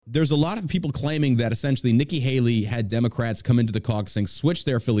there's a lot of people claiming that essentially Nikki Haley had Democrats come into the caucusing, switch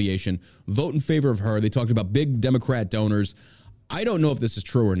their affiliation, vote in favor of her. They talked about big Democrat donors. I don't know if this is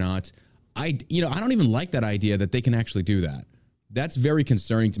true or not. I don't even like that idea that they can actually do that. That's very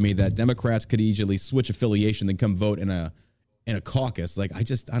concerning to me that Democrats could easily switch affiliation then come vote in a caucus. Like, I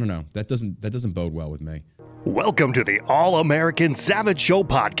don't know. That doesn't bode well with me. Welcome to the All-American Savage Show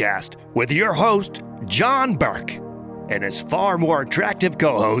podcast with your host, John Burke, and his far more attractive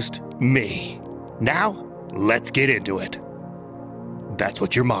co-host, me. Now, let's get into it. That's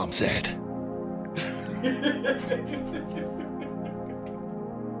what your mom said.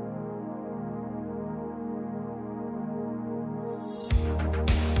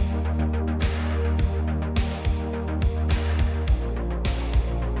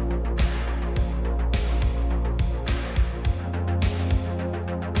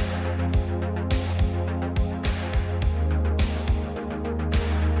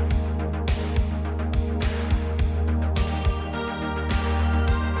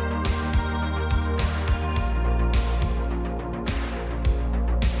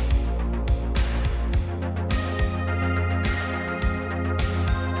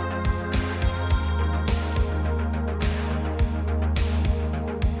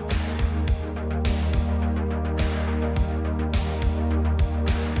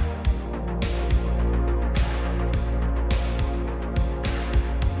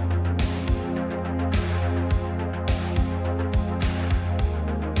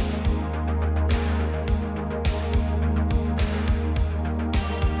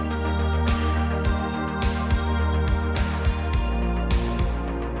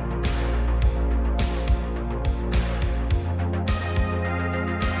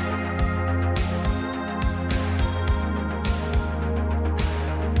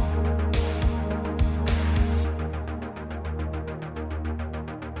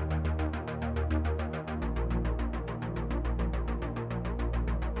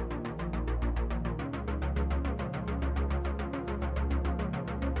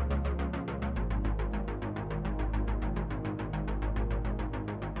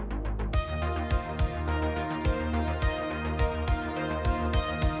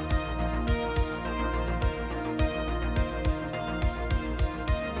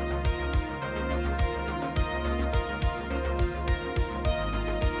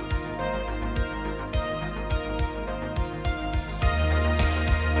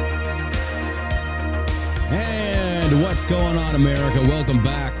 What's going on, America? Welcome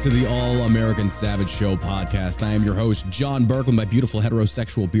back to the All-American Savage Show podcast. I am your host, John Burke, with my beautiful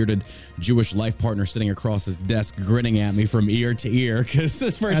heterosexual bearded Jewish life partner sitting across his desk, grinning at me from ear to ear. Because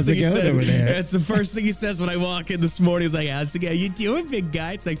the first thing he said, it's the first thing he says when I walk in this morning. He's like, "How's it going? You doing, big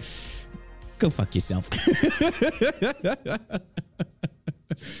guy?" It's like, go fuck yourself.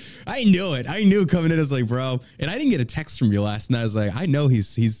 I knew it. I knew coming in. I was like, bro, and I didn't get a text from you last night. I was like, I know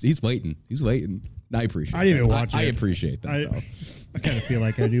he's waiting. He's waiting. I appreciate it. I didn't even watch it. I appreciate that, though. I kind of feel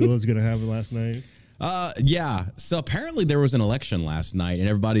like I knew what was going to happen last night. Yeah. So apparently there was an election last night, and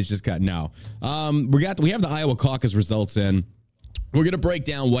everybody's just got no. We have the Iowa caucus results in. We're going to break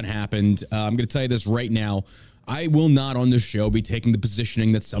down what happened. I'm going to tell you this right now. I will not on this show be taking the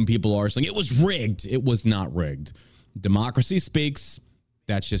positioning that some people are saying it was rigged. It was not rigged. Democracy speaks.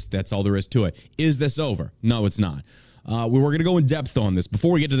 That's all there is to it. Is this over? No, it's not. We're going to go in depth on this.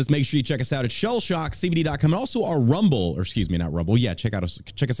 Before we get to this, make sure you check us out at shellshockcbd.com and also our Rumble, or excuse me, not Rumble. Yeah, check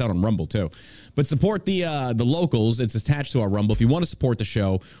us out on Rumble too. But support the locals. It's attached to our Rumble. If you want to support the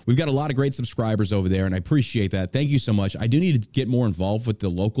show, we've got a lot of great subscribers over there, and I appreciate that. Thank you so much. I do need to get more involved with the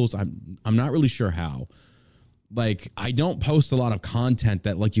locals. I'm not really sure how. Like, I don't post a lot of content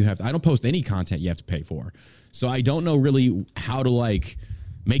that I don't post any content you have to pay for. So I don't know really how to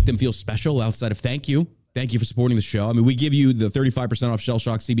make them feel special outside of thank you. Thank you for supporting the show. I mean, we give you the 35% off Shell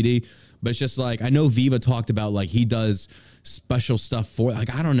Shock CBD, but it's just I know Viva talked about he does special stuff for, I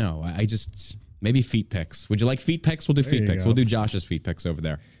don't know. I just, maybe feet pics. Would you like feet pics? We'll do feet pics. We'll do Josh's feet pics over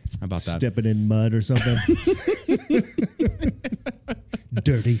there. How about that? Stepping in mud or something.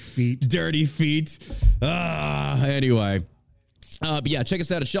 Dirty feet. Dirty feet. Anyway. But yeah, check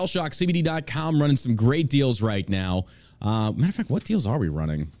us out at shellshockcbd.com. Running some great deals right now. Matter of fact, what deals are we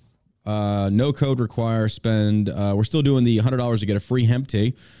running? No code require spend. We're still doing the $100 to get a free hemp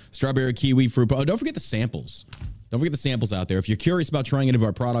tea, strawberry, kiwi, fruit. Oh, don't forget the samples. Don't forget the samples out there. If you're curious about trying any of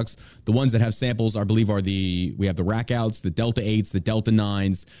our products, the ones that have samples, I believe, we have the Rack Outs, the Delta 8s, the Delta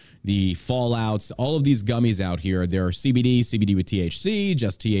 9s, the Fallouts, all of these gummies out here. There are CBD with THC,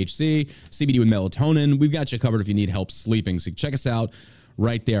 just THC, CBD with melatonin. We've got you covered if you need help sleeping. So check us out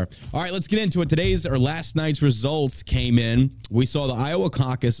right there. All right, let's get into it. Today's or last night's results came in. We saw the Iowa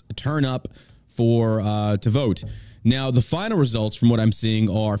caucus turn up for to vote. Now, the final results from what I'm seeing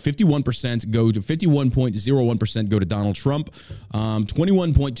are 51% go to 51.01% go to Donald Trump,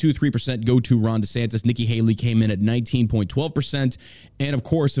 21.23% go to Ron DeSantis. Nikki Haley came in at 19.12%, and of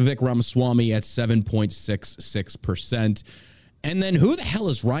course, Vivek Ramaswamy at 7.66%. And then who the hell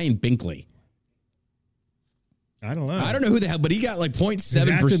is Ryan Binkley? I don't know. I don't know who the hell, but he got like 0.7%.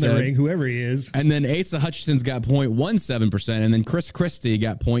 That's in the ring, whoever he is. And then Asa Hutchinson's got 0.17%, and then Chris Christie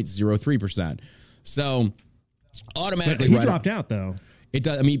got 0.03%. So automatically, But he dropped out though. It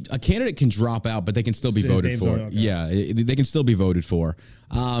does. I mean, a candidate can drop out, but they can still be His voted name's for. on it, okay. Yeah, they can still be voted for.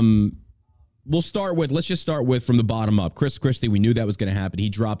 Let's just start with from the bottom up. Chris Christie, we knew that was going to happen. He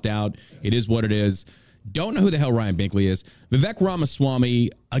dropped out. It is what it is. Don't know who the hell Ryan Binkley is. Vivek Ramaswamy,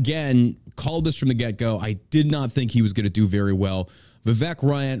 again, called this from the get-go. I did not think he was going to do very well. Vivek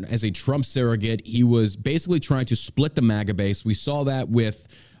ran as a Trump surrogate. He was basically trying to split the MAGA base. We saw that with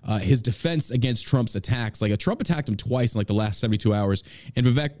his defense against Trump's attacks. Like, Trump attacked him twice in like the last 72 hours, and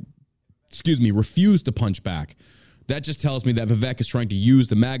Vivek, refused to punch back. That just tells me that Vivek is trying to use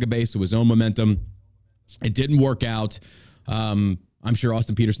the MAGA base to his own momentum. It didn't work out. I'm sure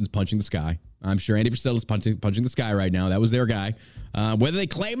Austin Peterson's punching the sky. I'm sure Andy Frisella's punching the sky right now. That was their guy. Whether they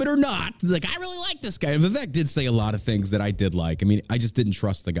claim it or not, like, I really like this guy. And Vivek did say a lot of things that I did like. I mean, I just didn't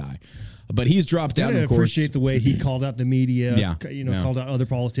trust the guy. But he's dropped out, of course. I appreciate the way he called out the media, Yeah. called out other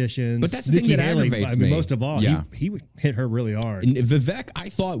politicians. But that's the thing that aggravates me. Most of all, Yeah. he would hit her really hard. And Vivek, I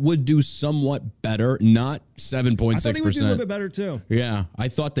thought, would do somewhat better, not 7.6%. I thought he would do a little bit better too. Yeah, I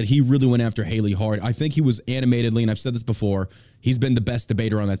thought that he really went after Haley hard. I think he was animatedly, and I've said this before, he's been the best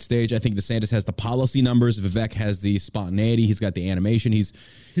debater on that stage. I think DeSantis has the policy numbers. Vivek has the spontaneity. He's got the animation. He's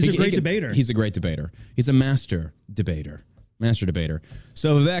a great debater. He's a great debater. He's a master debater.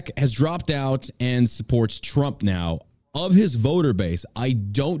 So Vivek has dropped out and supports Trump now. Of his voter base, I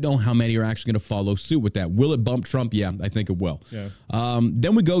don't know how many are actually going to follow suit with that. Will it bump Trump? Yeah, I think it will. Yeah.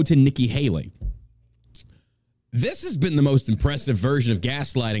 Then we go to Nikki Haley. This has been the most impressive version of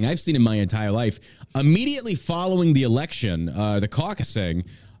gaslighting I've seen in my entire life. Immediately following the election, the caucusing,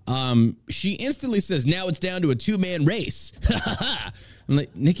 she instantly says, now it's down to a two-man race. I'm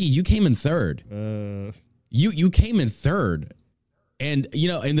like, Nikki, you came in third. You came in third. And,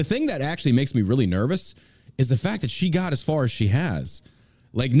 and the thing that actually makes me really nervous is the fact that she got as far as she has.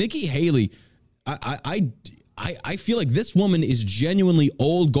 Like, Nikki Haley, I feel like this woman is genuinely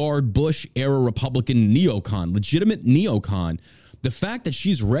old guard Bush era Republican neocon, legitimate neocon. The fact that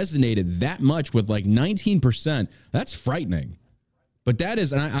she's resonated that much with like 19%, that's frightening. But that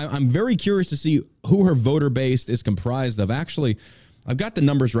is, and I'm very curious to see who her voter base is comprised of. Actually, I've got the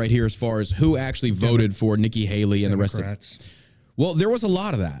numbers right here as far as who actually voted for Nikki Haley and Democrats. the rest of. Well, there was a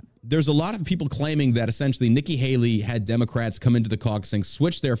lot of that. There's a lot of people claiming that essentially Nikki Haley had Democrats come into the caucusing,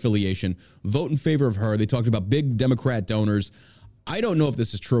 switch their affiliation, vote in favor of her. They talked about big Democrat donors. I don't know if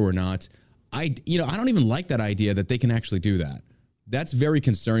this is true or not. I don't even like that idea that they can actually do that. That's very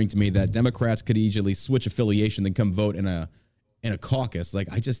concerning to me that Democrats could easily switch affiliation and come vote in a caucus. Like,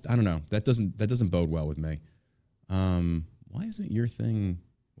 I don't know. That doesn't bode well with me. Why isn't your thing?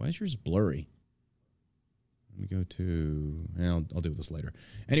 Why is yours blurry? Let me go to. I'll do this later.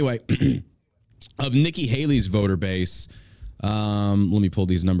 Anyway, of Nikki Haley's voter base, let me pull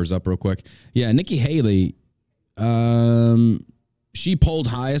these numbers up real quick. Yeah, Nikki Haley, she polled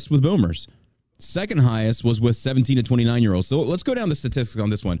highest with boomers. Second highest was with 17 to 29-year-olds. So let's go down the statistics on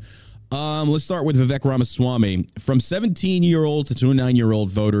this one. Let's start with Vivek Ramaswamy. From 17-year-old to 29-year-old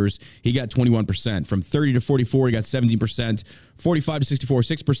voters, he got 21%. From 30 to 44, he got 17%. 45 to 64,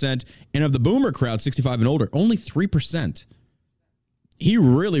 6%. And of the boomer crowd, 65 and older, only 3%. He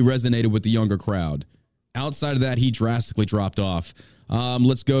really resonated with the younger crowd. Outside of that, he drastically dropped off.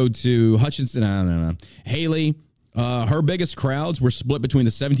 Let's go to Hutchinson. No. Haley. Her biggest crowds were split between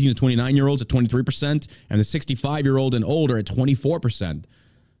the 17 to 29-year-olds at 23% and the 65-year-old and older at 24%.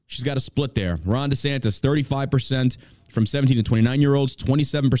 She's got a split there. Ron DeSantis, 35% from 17 to 29-year-olds,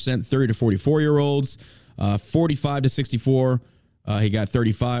 27% 30 to 44-year-olds, 45 to 64, he got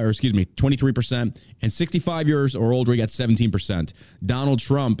 23%, and 65 years or older, he got 17%. Donald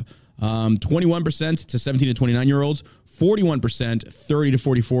Trump, 21% to 17 to 29-year-olds, 41% 30 to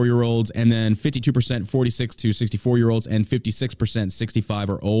 44-year-olds, and then 52% 46 to 64-year-olds, and 56% 65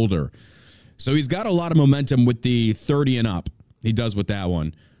 or older. So he's got a lot of momentum with the 30 and up. He does with that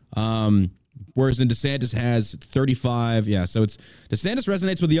one. Whereas in DeSantis has 35. Yeah, so it's DeSantis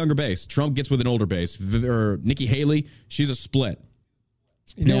resonates with the younger base. Trump gets with an older base. Or Nikki Haley, she's a split.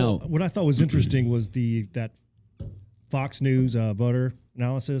 What I thought was interesting was that Fox News voter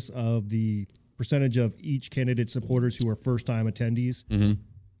analysis of the percentage of each candidate's supporters who are first-time attendees. Mm-hmm.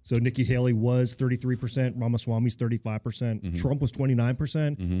 So Nikki Haley was 33%, Ramaswamy's 35%, Trump was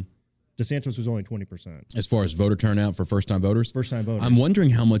 29%, DeSantis was only 20%. As far as voter turnout for first-time voters? First-time voters. I'm wondering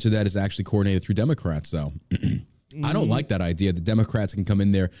how much of that is actually coordinated through Democrats, though. I don't like that idea that Democrats can come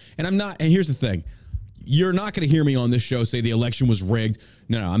in there. And here's the thing. You're not going to hear me on this show say the election was rigged.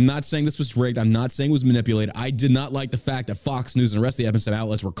 No, I'm not saying this was rigged. I'm not saying it was manipulated. I did not like the fact that Fox News and the rest of the MSM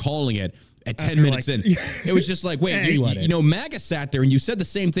outlets were calling it at 10 minutes in. It was just like, wait, you know, MAGA sat there and you said the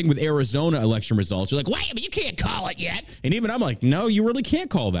same thing with Arizona election results. You're like, wait, but you can't call it yet. And even I'm like, no, you really can't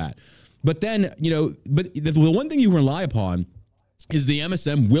call that. But then, you know, but the one thing you rely upon is the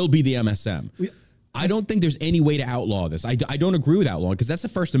MSM will be the MSM. I don't think there's any way to outlaw this. I don't agree with outlawing because that's the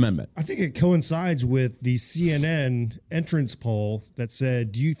First Amendment. I think it coincides with the CNN entrance poll that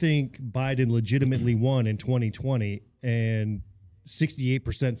said, do you think Biden legitimately won in 2020? And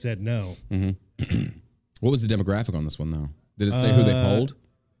 68% said no. Mm-hmm. What was the demographic on this one, though? Did it say who they polled?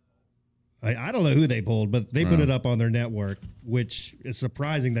 I don't know who they polled, but they put it up on their network, which is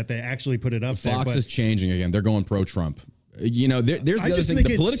surprising that they actually put it up there. Fox is changing again. They're going pro-Trump. You know, there's the other thing.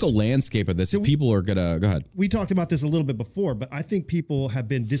 The political landscape of this, people are going to... Go ahead. We talked about this a little bit before, but I think people have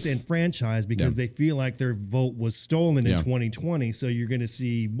been disenfranchised because they feel like their vote was stolen in 2020. So you're going to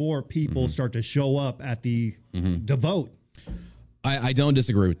see more people start to show up at the vote. I don't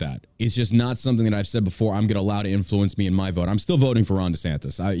disagree with that. It's just not something that I've said before I'm going to allow to influence me in my vote. I'm still voting for Ron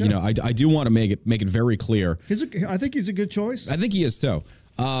DeSantis. You know, I do want to make it very clear. I think he's a good choice. I think he is too.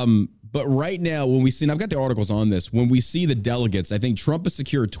 But right now, when we see, and I've got the articles on this, when we see the delegates, I think Trump has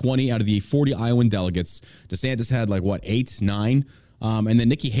secured 20 out of the 40 Iowan delegates. DeSantis had 8, 9, and then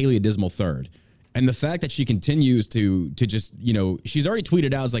Nikki Haley a dismal third. And the fact that she continues to just, you know, she's already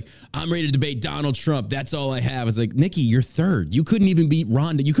tweeted out, it's like, I'm ready to debate Donald Trump. That's all I have. It's like, Nikki, you're third. You couldn't even beat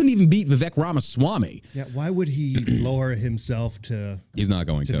Rhonda. You couldn't even beat Vivek Ramaswamy. Yeah, why would he lower himself to... He's not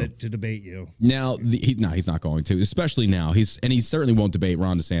going to debate you. Now, he's not going to, especially now. He certainly won't debate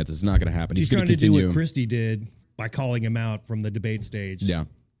Ron DeSantis. It's not going to happen. He's trying to do what Christie did by calling him out from the debate stage. Yeah.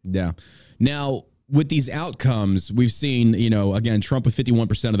 Now... with these outcomes, we've seen, you know, again, Trump with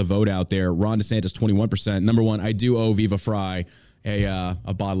 51% of the vote out there, Ron DeSantis 21%. Number one, I do owe Viva Fry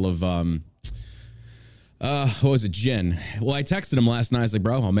a bottle of what was it, gin. Well, I texted him last night. I was like,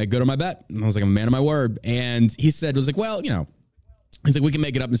 bro, I'll make good on my bet. And I was like, I'm a man of my word. And he said, well, you know, he's like, we can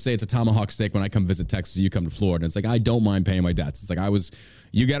make it up and say it's a tomahawk steak when I come visit Texas, you come to Florida. And it's like, I don't mind paying my debts. It's like,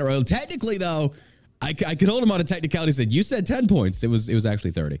 you got it right. Technically, though, I could hold him on a technicality. He said, you said 10 points. It was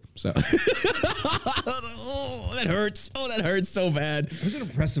actually 30. So oh, that hurts. Oh, that hurts so bad. It was an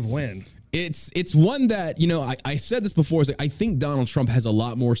impressive win. It's one that, you know, I said this before. I think Donald Trump has a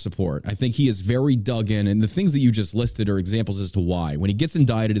lot more support. I think he is very dug in. And the things that you just listed are examples as to why. When he gets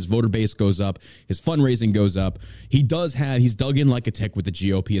indicted, his voter base goes up. His fundraising goes up. He's dug in like a tick with the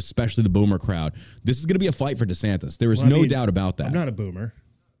GOP, especially the boomer crowd. This is going to be a fight for DeSantis. There is no doubt about that. I'm not a boomer.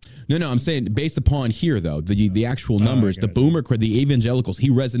 No, I'm saying based upon here, though, the actual numbers, the boomer, the evangelicals, he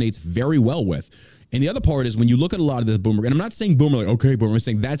resonates very well with. And the other part is when you look at a lot of the boomer, and I'm not saying boomer like, okay, boomer, I'm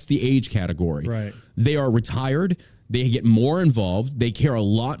saying that's the age category. Right. They are retired. They get more involved. They care a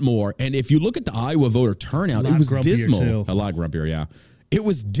lot more. And if you look at the Iowa voter turnout, it was dismal. Too. A lot grumpier, yeah. It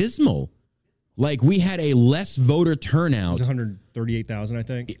was dismal. Like, we had a less voter turnout. It was 138,000, I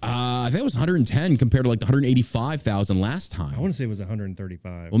think. I think it was 110 compared to like the 185,000 last time. I want to say it was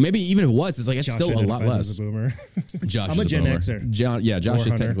 135. Well, maybe even if it was, it's like it's still a lot less. A boomer. Josh I'm a Gen Xer. Josh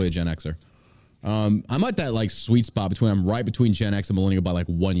is technically a Gen Xer. I'm at that like sweet spot I'm right between Gen X and millennial by like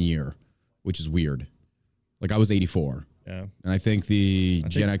 1 year, which is weird. Like I was 84. Yeah. And I think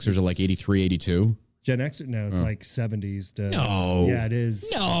Gen Xers are like 83, 82. Gen X? No, it's like 70s to... No. Yeah, it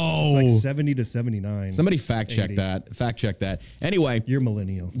is. No. It's like 70 to 79. Somebody fact check that. Anyway. You're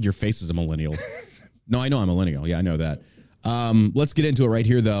millennial. Your face is a millennial. No, I know I'm a millennial. Yeah, I know that. Let's get into it right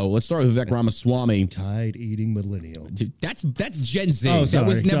here, though. Let's start with Vivek Ramaswamy. Tide-eating millennial. Dude, that's Gen Z. Oh, sorry, that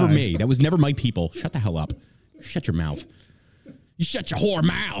was never me. That was never my people. Shut the hell up. Shut your mouth. You shut your whore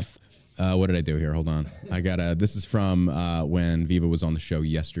mouth. What did I do here? Hold on. I got this is from when Viva was on the show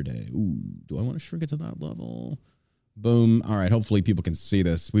yesterday. Ooh, do I want to shrink it to that level? Boom. All right. Hopefully people can see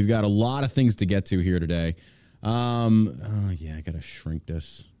this. We've got a lot of things to get to here today. Yeah, I got to shrink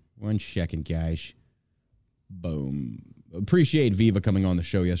this. 1 second, guys. Boom. Appreciate Viva coming on the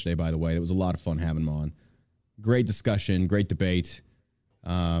show yesterday, by the way. It was a lot of fun having him on. Great discussion, great debate.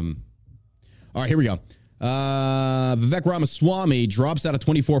 All right, here we go. Vivek Ramaswamy drops out of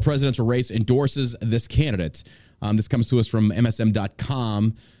 24 presidential race, endorses this candidate. This comes to us from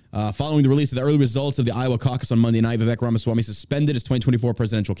MSM.com. Following the release of the early results of the Iowa caucus on Monday night, Vivek Ramaswamy suspended his 2024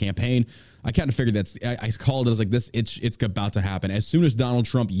 presidential campaign. I kind of figured I called it. I was like, it's about to happen. As soon as Donald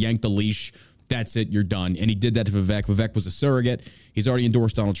Trump yanked the leash, that's it, you're done. And he did that to Vivek. Vivek was a surrogate. He's already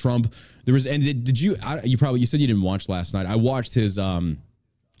endorsed Donald Trump. You said you didn't watch last night. I watched his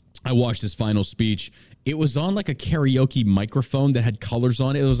final speech. It was on like a karaoke microphone that had colors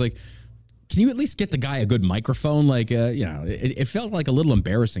on it. It was like, can you at least get the guy a good microphone? Like, it felt like a little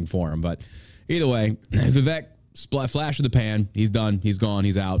embarrassing for him. But either way, Vivek, flash of the pan. He's done. He's gone.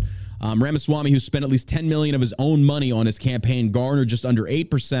 He's out. Ramaswamy, who spent at least $10 million of his own money on his campaign, garnered just under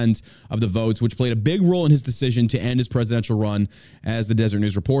 8% of the votes, which played a big role in his decision to end his presidential run, as the Desert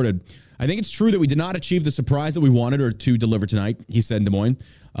News reported. I think it's true that we did not achieve the surprise that we wanted or to deliver tonight, he said in Des Moines.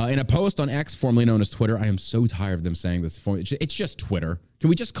 In a post on X, formerly known as Twitter, I am so tired of them saying this. It's just Twitter. Can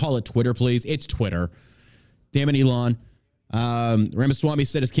we just call it Twitter, please? It's Twitter. Damn it, Elon. Ramaswamy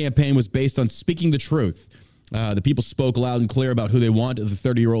said his campaign was based on speaking the truth. The people spoke loud and clear about who they want, the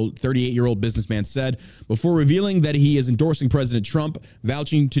 38-year-old businessman said, before revealing that he is endorsing President Trump,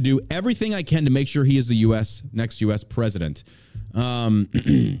 vouching to do everything I can to make sure he is the next U.S. president.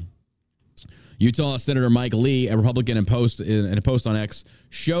 Utah Senator Mike Lee, a Republican, in a post on X,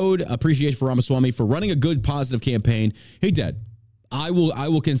 showed appreciation for Ramaswamy for running a good, positive campaign. He did. I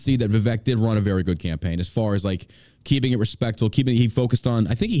will concede that Vivek did run a very good campaign as far as like keeping it respectful, he focused on,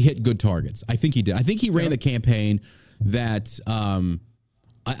 I think he hit good targets. I think he did. I think he ran the campaign that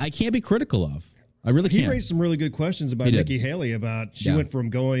I can't be critical of. I really can't. He raised some really good questions about Nikki Haley, about she went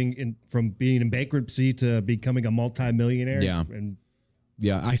from from being in bankruptcy to becoming a multimillionaire. Yeah. And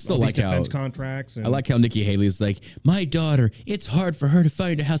I still like how defense contracts. I like how Nikki Haley is like, my daughter, it's hard for her to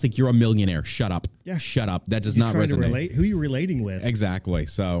find a house. Like, you're a millionaire. Shut up. Yeah. Shut up. That does not resonate. Who are you relating with? Exactly.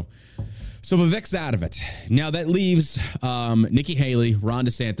 So Vivek's out of it. Now that leaves Nikki Haley, Ron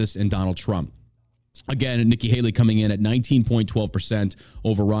DeSantis, and Donald Trump. Again, Nikki Haley coming in at 19.12%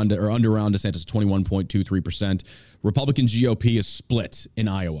 under Ron DeSantis, 21.23%. Republican GOP is split in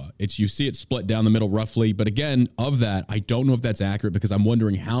Iowa. You see it split down the middle roughly. But again, of that, I don't know if that's accurate because I'm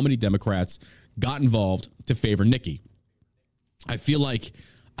wondering how many Democrats got involved to favor Nikki. I feel like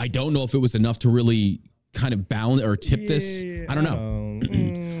I don't know if it was enough to really kind of balance or tip this. I don't know.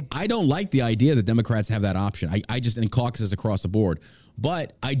 I don't like the idea that Democrats have that option. I just, in caucuses across the board.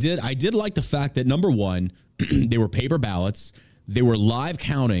 But I did like the fact that, number one, they were paper ballots. They were live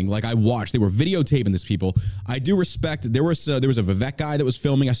counting. Like, I watched. They were videotaping this, people. I do respect. There was a Vivek guy that was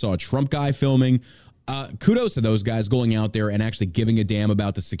filming. I saw a Trump guy filming. Kudos to those guys going out there and actually giving a damn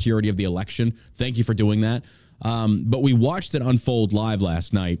about the security of the election. Thank you for doing that. But we watched it unfold live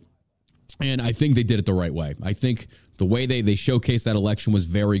last night, and I think they did it the right way. I think the way they showcased that election was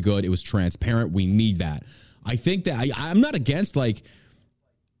very good. It was transparent. We need that. I think that I'm not against, like,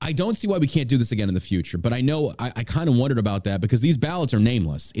 I don't see why we can't do this again in the future, but I know I kind of wondered about that because these ballots are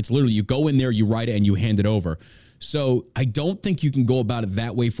nameless. It's literally you go in there, you write it, and you hand it over. So I don't think you can go about it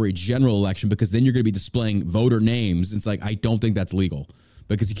that way for a general election because then you're going to be displaying voter names. It's like, I don't think that's legal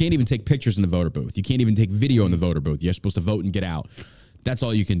because you can't even take pictures in the voter booth. You can't even take video in the voter booth. You're supposed to vote and get out. That's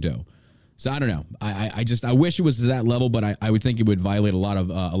all you can do. So I don't know. I wish it was to that level, but I would think it would violate a lot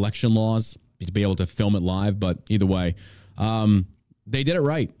of election laws to be able to film it live. But either way, they did it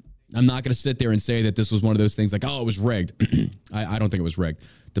right. I'm not going to sit there and say that this was one of those things like, oh, it was rigged. I don't think it was rigged.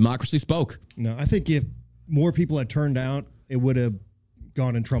 Democracy spoke. No, I think if more people had turned out, it would have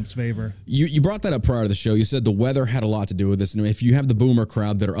gone in Trump's favor. You brought that up prior to the show. You said the weather had a lot to do with this. And if you have the boomer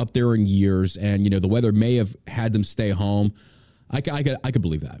crowd that are up there in years and, the weather may have had them stay home, I could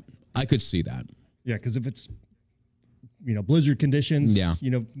believe that. I could see that. Yeah, because if it's blizzard conditions. Yeah. For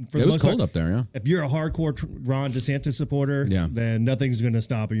it the was most cold part, up there, yeah. If you're a hardcore Ron DeSantis supporter, then nothing's going to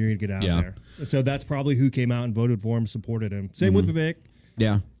stop you. You're going to get out there. So that's probably who came out and voted for him, supported him. Same with Vivek.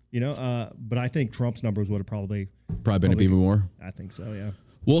 Yeah. But I think Trump's numbers would have probably been even more. I think so, yeah.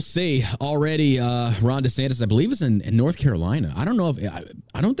 We'll see. Already, Ron DeSantis, I believe, is in North Carolina. I don't know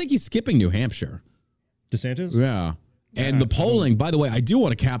I don't think he's skipping New Hampshire. DeSantis? Yeah. And the polling, by the way, I do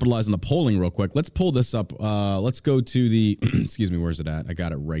want to capitalize on the polling real quick. Let's pull this up. Let's go to the, excuse me, where's it at? I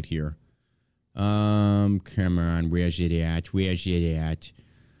got it right here. Come on, where's it at?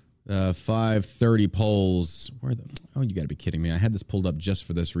 530 polls. Oh, you got to be kidding me. I had this pulled up just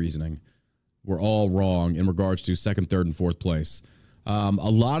for this reasoning. We're all wrong in regards to second, third, and fourth place. A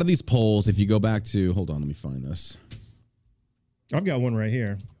lot of these polls, if you go back to, hold on, let me find this. I've got one right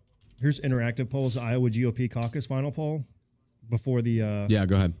here. Here's interactive polls, Iowa GOP caucus final poll before the yeah,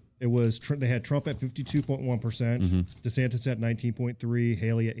 go ahead. It was they had Trump at 52.1%, DeSantis at 19.3%,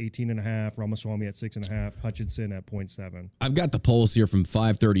 Haley at 18.5%, Ramaswamy at 6.5%, Hutchinson at 0.7%. I've got the polls here from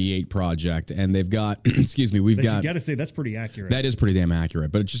 538 Project, and they've got, excuse me, you got to say that's pretty accurate. That is pretty damn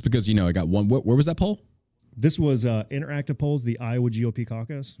accurate, but it's just because, I got one. Where was that poll? This was interactive polls, the Iowa GOP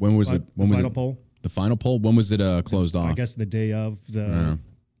caucus. When was it? When the was final it? poll? The final poll? When was it closed off? I guess the day of the...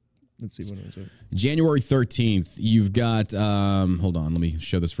 Let's see, when was it? January 13th. You've got, hold on, let me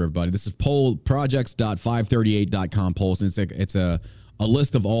show this for everybody. This is projects.538.com polls, and it's a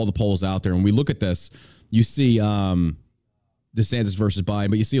list of all the polls out there. And we look at this, you see DeSantis versus Biden,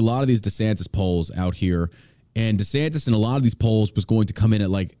 but you see a lot of these DeSantis polls out here. And DeSantis in a lot of these polls was going to come in at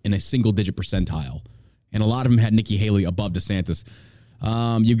in a single-digit percentile. And a lot of them had Nikki Haley above DeSantis.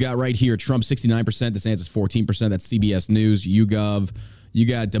 You've got right here, Trump 69%, DeSantis 14%. That's CBS News, YouGov. You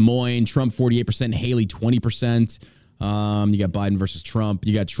got Des Moines, Trump 48%, Haley 20%. You got Biden versus Trump.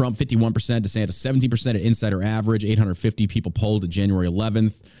 You got Trump 51%, DeSantis 17% at Insider Average, 850 people polled at January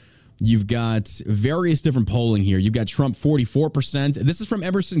 11th. You've got various different polling here. You've got Trump 44%. This is from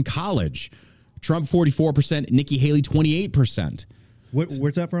Emerson College. Trump 44%, Nikki Haley 28%.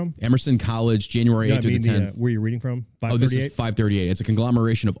 Where's that from? Emerson College, January 8th through the 10th. Where you're reading from? Oh, this is 538. It's a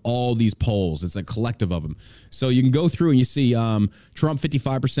conglomeration of all these polls. It's a collective of them. So you can go through and you see Trump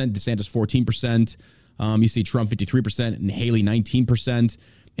 55%, DeSantis 14%. You see Trump 53% and Haley 19%.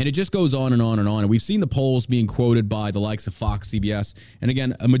 And it just goes on and on and on. And we've seen the polls being quoted by the likes of Fox, CBS. And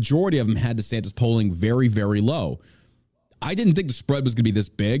again, a majority of them had DeSantis polling very, very low. I didn't think the spread was going to be this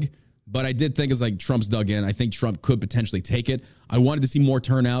big. But I did think it's like Trump's dug in. I think Trump could potentially take it. I wanted to see more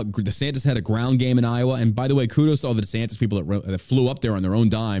turnout. DeSantis had a ground game in Iowa. And by the way, kudos to all the DeSantis people that flew up there on their own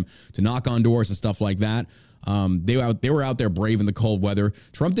dime to knock on doors and stuff like that. They were out there brave in the cold weather.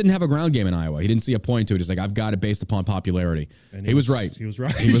 Trump didn't have a ground game in Iowa. He didn't see a point to it. He's like, I've got it based upon popularity. And he was right. He was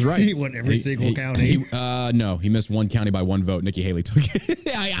right. He was right. He won every single county. No, he missed one county by one vote. Nikki Haley took it.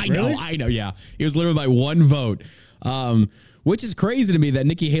 I Really? know. Yeah. He was literally by one vote. Which is crazy to me that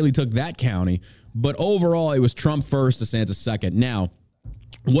Nikki Haley took that county. But overall, it was Trump first, DeSantis second. Now,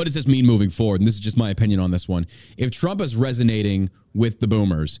 what does this mean moving forward? And this is just my opinion on this one. If Trump is resonating with the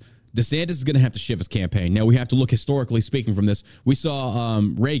boomers, DeSantis is going to have to shift his campaign. Now, we have to look historically speaking from this. We saw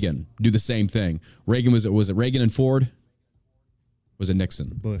Reagan do the same thing. Reagan, was it Reagan and Ford? Was it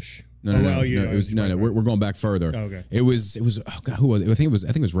Nixon? Bush. No. We're going back further. Oh, okay. It was. Oh God, who was it? I think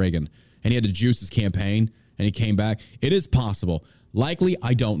it was Reagan, and he had to juice his campaign, and he came back. It is possible. Likely,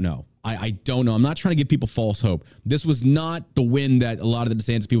 I don't know. I don't know. I'm not trying to give people false hope. This was not the win that a lot of the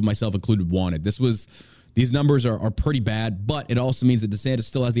DeSantis people, myself included, wanted. These numbers are pretty bad, but it also means that DeSantis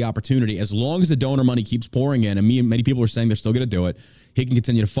still has the opportunity. As long as the donor money keeps pouring in, and many people are saying they're still going to do it, he can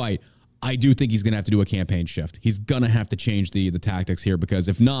continue to fight. I do think he's going to have to do a campaign shift. He's going to have to change the tactics here, because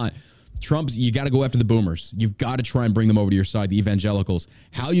if not, you got to go after the boomers. You've got to try and bring them over to your side, the evangelicals.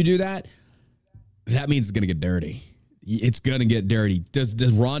 How you do that? That means it's going to get dirty. It's going to get dirty. Does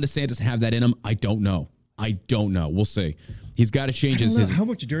Ron DeSantis have that in him? I don't know. We'll see. He's got to change his. How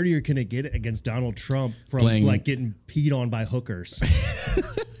much dirtier can it get against Donald Trump from getting peed on by hookers?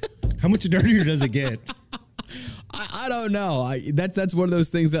 How much dirtier does it get? I don't know. That's one of those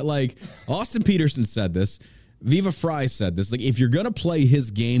things that, like, Austin Peterson said this. Viva Fry said this. Like, if you're gonna play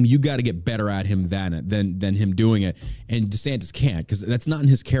his game, you got to get better at him than him doing it. And DeSantis can't, because that's not in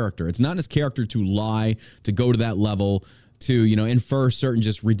his character. It's not in his character to lie, to go to that level, to infer certain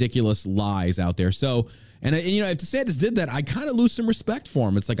just ridiculous lies out there. So, and if DeSantis did that, I kind of lose some respect for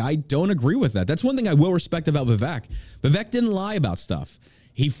him. It's like, I don't agree with that. That's one thing I will respect about Vivek. Vivek didn't lie about stuff.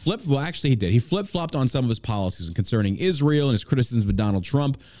 He did. He flip-flopped on some of his policies concerning Israel and his criticisms of Donald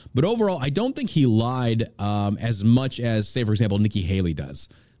Trump. But overall, I don't think he lied as much as, say, for example, Nikki Haley does.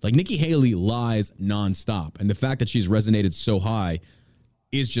 Like, Nikki Haley lies nonstop. And the fact that she's resonated so high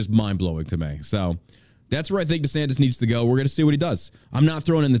is just mind-blowing to me. So that's where I think DeSantis needs to go. We're going to see what he does. I'm not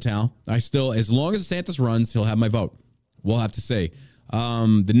throwing in the towel. As long as DeSantis runs, he'll have my vote. We'll have to see.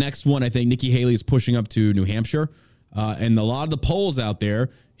 The next one, I think Nikki Haley is pushing up to New Hampshire. And a lot of the polls out there,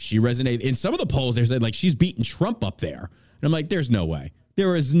 she resonated. In some of the polls, they said, like, she's beating Trump up there. And I'm like, there's no way.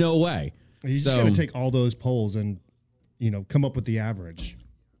 There is no way. You just got to take all those polls and, come up with the average.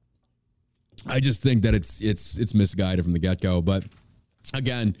 I just think that it's misguided from the get-go. But,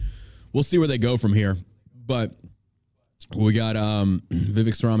 again, we'll see where they go from here. But we got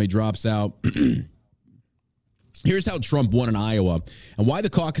Vivek Sarami drops out. Here's how Trump won in Iowa and why the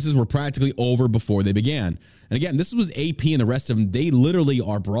caucuses were practically over before they began. And again, this was AP and the rest of them. They literally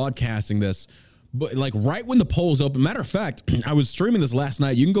are broadcasting this, but like right when the polls open. Matter of fact, I was streaming this last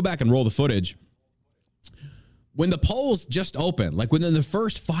night. You can go back and roll the footage. when the polls just opened, like within the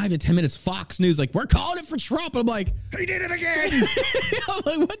first 5 to 10 minutes, Fox News, like, we're calling it for Trump. I'm like, he did it again.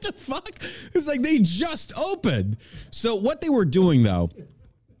 I'm like, what the fuck? It's like they just opened. So what they were doing, though,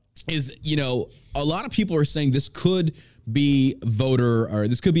 is, a lot of people are saying this could be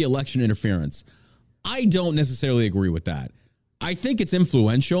this could be election interference. I don't necessarily agree with that. I think it's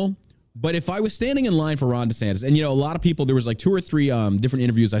influential. But if I was standing in line for Ron DeSantis, and, a lot of people, there was like 2 or 3 different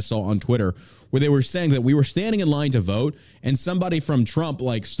interviews I saw on Twitter where they were saying that we were standing in line to vote, and somebody from Trump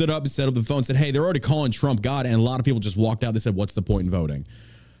like stood up and set up the phone and said, hey, they're already calling Trump God. And a lot of people just walked out. They said, what's the point in voting?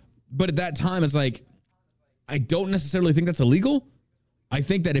 But at that time, it's like, I don't necessarily think that's illegal. I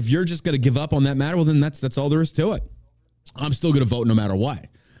think that if you're just going to give up on that matter, well, then that's all there is to it. I'm still going to vote no matter what.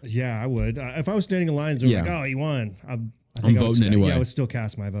 Yeah, I would. If I was standing in line, like, oh, he won. I'm voting anyway. Yeah, I would still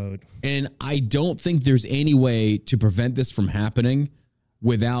cast my vote. And I don't think there's any way to prevent this from happening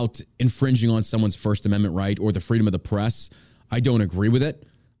without infringing on someone's First Amendment right or the freedom of the press. I don't agree with it.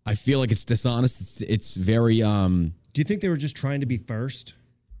 I feel like it's dishonest. It's very... Do you think they were just trying to be first?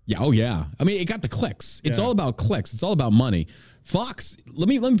 Yeah. Oh, yeah. I mean, it got the clicks. It's all about clicks. It's all about money. Fox, let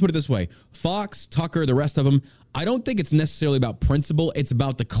me put it this way. Fox, Tucker, the rest of them, I don't think it's necessarily about principle. It's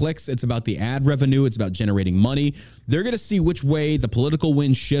about the clicks. It's about the ad revenue. It's about generating money. They're going to see which way the political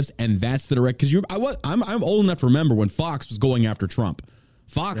wind shifts, and that's the direct. Because I'm old enough to remember when Fox was going after Trump.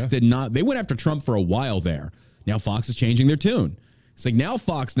 Fox did not. They went after Trump for a while there. Now Fox is changing their tune. It's like now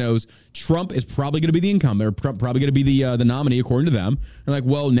Fox knows Trump is probably going to be the incumbent, or probably going to be the nominee according to them. They're like,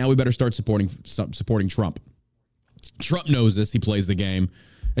 well, now we better start supporting Trump. Trump knows this. He plays the game.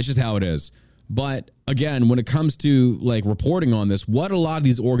 It's just how it is. But again, when it comes to like reporting on this, what a lot of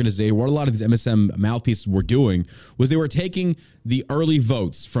these organizations, what a lot of these MSM mouthpieces were doing was they were taking the early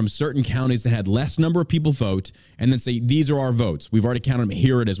votes from certain counties that had less number of people vote and then say, these are our votes. We've already counted them.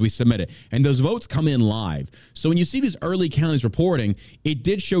 Here it is. We submit it. And those votes come in live. So when you see these early counties reporting, it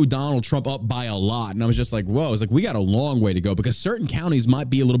did show Donald Trump up by a lot. And I was just like, whoa, it's like, we got a long way to go because certain counties might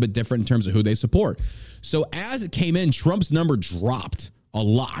be a little bit different in terms of who they support. So as it came in, Trump's number dropped a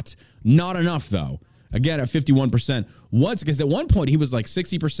lot. Not enough, though. Again, at 51%. Once, because at one point he was like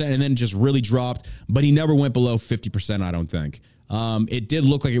 60% and then just really dropped, but he never went below 50%, I don't think. It did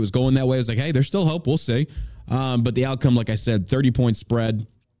look like it was going that way. I was like, hey, there's still hope. We'll see. But the outcome, like I said, 30-point spread,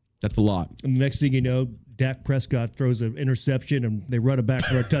 that's a lot. And the next thing you know, Dak Prescott throws an interception and they run it back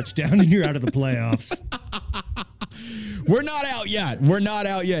for a touchdown and you're out of the playoffs. We're not out yet. We're not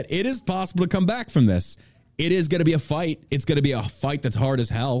out yet. It is possible to come back from this. It is going to be a fight. It's going to be a fight that's hard as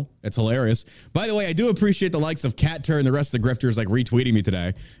hell. It's hilarious. By the way, I do appreciate the likes of Cat Turr and the rest of the grifters like retweeting me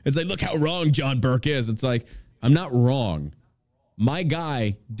today. It's like, look how wrong John Burke is. It's like, I'm not wrong. My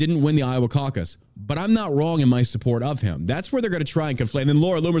guy didn't win the Iowa caucus, but I'm not wrong in my support of him. That's where they're going to try and conflate. And then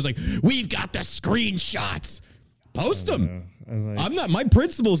Laura Loomer's like, we've got the screenshots. Post them. I'm not. My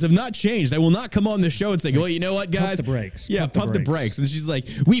principles have not changed. I will not come on the show and say, "Well, you know what, guys? Pump the brakes. Yeah, pump the brakes." And she's like,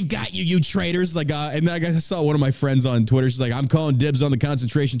 "We've got you, you traitors!" Like, and then I saw one of my friends on Twitter. She's like, "I'm calling dibs on the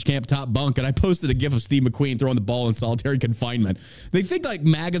concentration camp top bunk," and I posted a gif of Steve McQueen throwing the ball in solitary confinement. They think like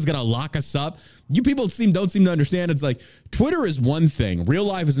MAGA's gonna lock us up. You people don't seem to understand. It's like Twitter is one thing, real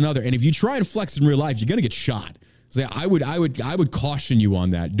life is another, and if you try and flex in real life, you're gonna get shot. So I would caution you on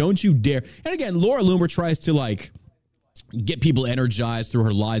that. Don't you dare. And again, Laura Loomer tries to like get people energized through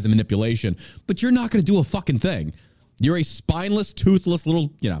her lies and manipulation, but you're not going to do a fucking thing. You're a spineless, toothless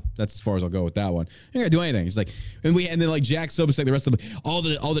little, that's as far as I'll go with that one. You're not going to do anything. It's like, and then like Jack Sobus, like the rest of them, all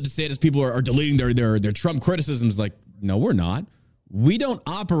the DeSantis people are deleting their Trump criticisms. Like, no, we're not. We don't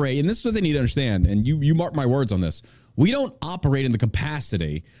operate, and this is what they need to understand, and you mark my words on this. We don't operate in the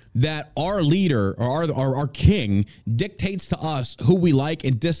capacity that our leader or our king dictates to us who we like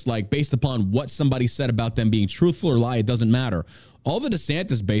and dislike based upon what somebody said about them being truthful or lie. It doesn't matter. All the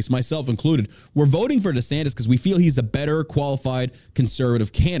DeSantis base, myself included, we're voting for DeSantis because we feel he's the better qualified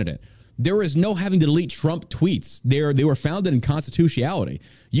conservative candidate. There is no having to delete Trump tweets. They were founded in constitutionality.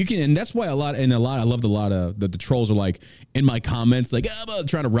 You can, and that's why I love a lot of the trolls are like in my comments, like, I'm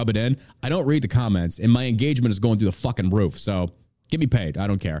trying to rub it in. I don't read the comments, and my engagement is going through the fucking roof. So get me paid. I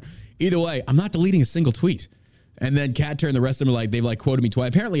don't care. Either way, I'm not deleting a single tweet. And then Cat Turr and the rest of them are like, they've like quoted me twice.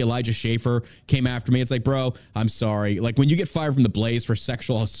 Apparently Elijah Schaefer came after me. It's like, bro, I'm sorry. Like when you get fired from the Blaze for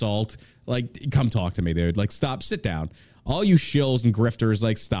sexual assault, like come talk to me, dude. Like stop, sit down. All you shills and grifters,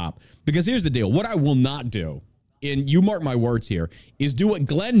 like stop. Because here's the deal. What I will not do, and you mark my words here, is do what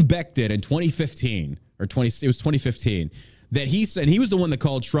Glenn Beck did in 2015, it was 2015, that he said, he was the one that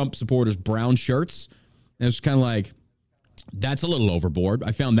called Trump supporters brown shirts. And it's kind of like, that's a little overboard.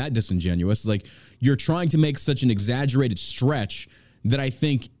 I found that disingenuous. It's like, you're trying to make such an exaggerated stretch that I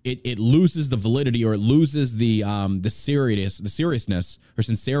think it loses the validity, or it loses the seriousness or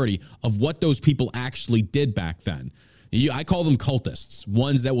sincerity of what those people actually did back then. I call them cultists,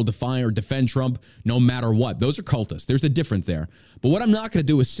 ones that will define or defend Trump no matter what. Those are cultists. There's a difference there. But what I'm not going to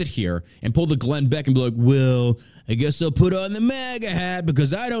do is sit here and pull the Glenn Beck and be like, well, I guess I'll put on the MAGA hat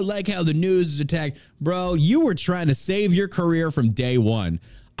because I don't like how the news is attacked. Bro, you were trying to save your career from day one.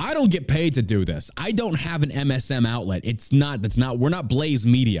 I don't get paid to do this. I don't have an MSM outlet. We're not Blaze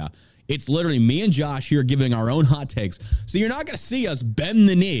Media. It's literally me and Josh here giving our own hot takes. So you're not going to see us bend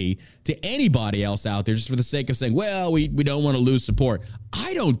the knee to anybody else out there just for the sake of saying, well, we don't want to lose support.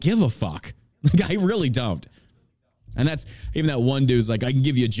 I don't give a fuck. Like, I really don't. And that's even that one dude's like, I can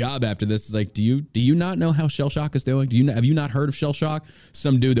give you a job after this. It's like, do you not know how Shell Shock is doing? Have you not heard of Shell Shock?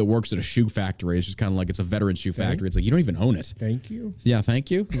 Some dude that works at a shoe factory. It's just kind of like, it's a veteran shoe factory. It's like, you don't even own it. Thank you. Yeah, thank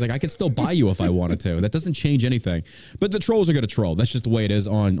you. He's like, I could still buy you if I wanted to. That doesn't change anything. But the trolls are going to troll. That's just the way it is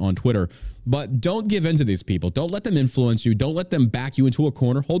on Twitter. But don't give in to these people. Don't let them influence you. Don't let them back you into a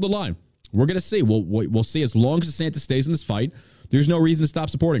corner. Hold the line. We're going to see. We'll see. As long as DeSantis stays in this fight, there's no reason to stop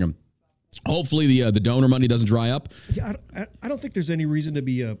supporting him. Hopefully the donor money doesn't dry up. Yeah, I don't think there's any reason to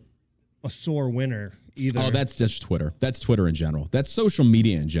be a sore winner either. Oh, that's just Twitter. That's Twitter in general. That's social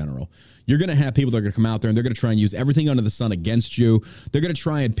media in general. You're going to have people that are going to come out there and they're going to try and use everything under the sun against you. They're going to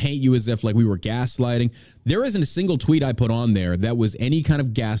try and paint you as if like we were gaslighting. There isn't a single tweet I put on there that was any kind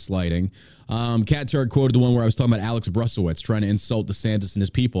of gaslighting. Cat Turd quoted the one where I was talking about Alex Brusowitz trying to insult DeSantis and his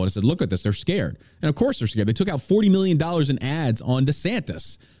people. And I said, look at this. They're scared. And of course they're scared. They took out $40 million in ads on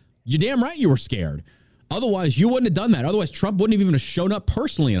DeSantis. You're damn right you were scared. Otherwise, you wouldn't have done that. Otherwise, Trump wouldn't have even shown up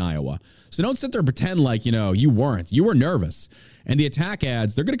personally in Iowa. So don't sit there and pretend like, you weren't. You were nervous. And the attack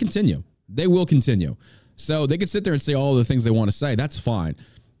ads, they're going to continue. They will continue. So they could sit there and say all the things they want to say. That's fine.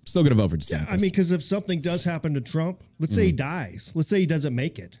 Still going to vote for DeSantis. Yeah, I mean, because if something does happen to Trump, let's say he dies. Let's say he doesn't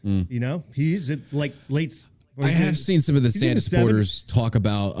make it. He's at like late. I have seen some of the DeSantis supporters talk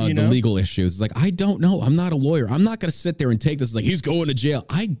about the legal issues. It's like, I don't know. I'm not a lawyer. I'm not going to sit there and take this like he's going to jail.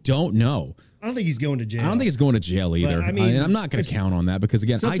 I don't know. I don't think he's going to jail. I don't think he's going to jail either. But, I mean, I'm not going to count on that because,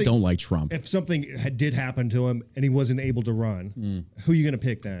 again, I don't like Trump. If something did happen to him and he wasn't able to run, who are you going to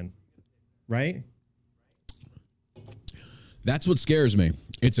pick then? Right? That's what scares me.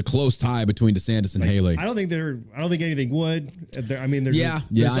 It's a close tie between DeSantis and Haley. I don't think anything would. I mean, there's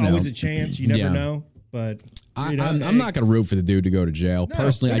there's always a chance. You never know. But I'm not going to root for the dude to go to jail. No,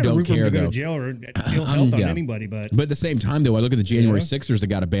 personally, I don't care, though. To go to jail or ill health on anybody. But at the same time, though, I look at the January 6ers that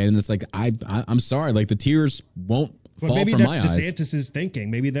got abandoned. It's like, I'm sorry. Like, the tears won't fall from my eyes. Maybe that's DeSantis' thinking.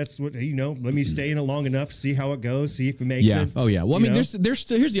 Maybe that's what, let me stay in it long enough, see how it goes, see if it makes it. Oh, yeah. Well, I mean, there's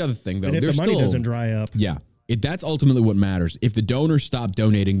still, here's the other thing, though. And if the money doesn't dry up. Yeah. That's ultimately what matters. If the donors stop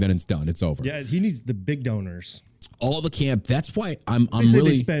donating, then it's done. It's over. Yeah, he needs the big donors. All the camp. That's why I'm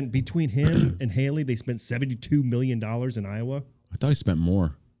really. They spent between him and Haley. They spent $72 million in Iowa. I thought he spent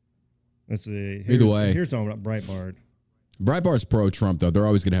more. Let's see. Either way, here's all about Breitbart. Breitbart's pro-Trump, though. They're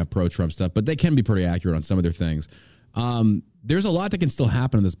always going to have pro-Trump stuff, but they can be pretty accurate on some of their things. There's a lot that can still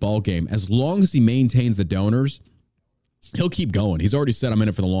happen in this ball game as long as he maintains the donors. He'll keep going. He's already said I'm in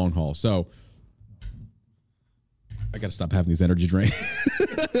it for the long haul. So I got to stop having these energy drinks.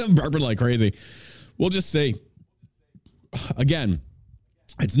 I'm burping like crazy. We'll just see. Again,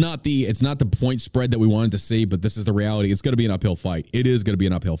 it's not the point spread that we wanted to see, but this is the reality. It's going to be an uphill fight. It is going to be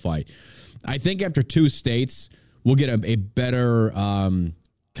an uphill fight. I think after 2 states, we'll get a better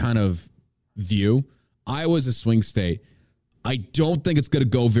kind of view. Iowa's a swing state. I don't think it's going to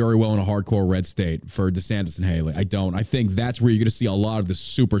go very well in a hardcore red state for DeSantis and Haley. I don't. I think that's where you're going to see a lot of the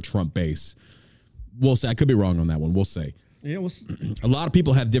super Trump base. We'll see. I could be wrong on that one. We'll see. Yeah, a lot of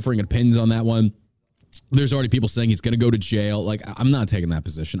people have differing opinions on that one. There's already people saying he's going to go to jail. Like, I'm not taking that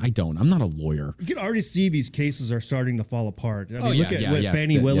position. I'm not a lawyer. You can already see these cases are starting to fall apart. I mean, look at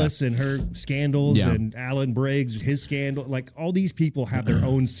Fannie Willis and her scandals and Alan Briggs, his scandal. Like, all these people have their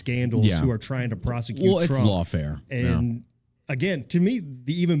own scandals who are trying to prosecute Trump. It's lawfare. And again, to me,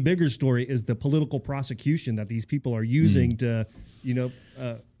 the even bigger story is the political prosecution that these people are using to,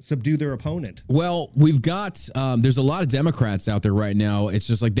 subdue their opponent. Well, we've got, there's a lot of Democrats out there right now. It's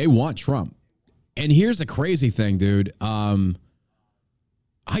just like they want Trump. And here's the crazy thing, dude. I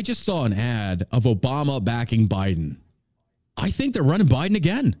just saw an ad of Obama backing Biden. I think they're running Biden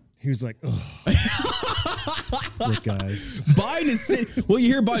again. He was like, oh. Look, guys. Biden is sitting. Well, you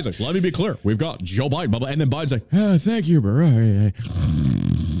hear Biden's like, let me be clear. We've got Joe Biden. Blah, blah. And then Biden's like, thank you, bro.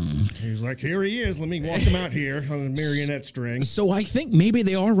 He's like, here he is. Let me walk him out here on a marionette string. So I think maybe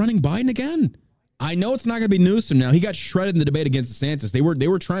they are running Biden again. I know it's not going to be Newsom now. He got shredded in the debate against DeSantis. They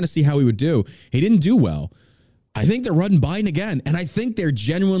were trying to see how he would do. He didn't do well. I think they're running Biden again. And I think they're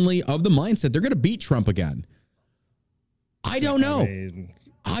genuinely of the mindset they're going to beat Trump again. I don't know.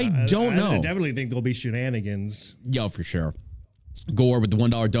 I don't know. I definitely think there'll be shenanigans. Yo, for sure. Gore with the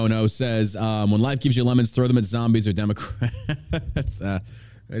 $1 dono says, when life gives you lemons, throw them at zombies or Democrats.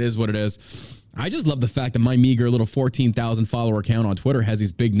 It is what it is. I just love the fact that my meager little 14,000 follower account on Twitter has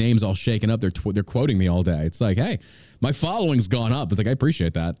these big names all shaken up. They're quoting me all day. It's like, hey, my following's gone up. It's like, I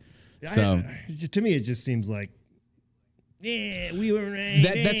appreciate that. So to me, it just seems like, yeah, we were right.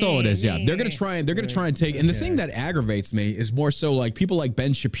 That's all it is. Yeah, they're gonna try and take. And the thing that aggravates me is more so like people like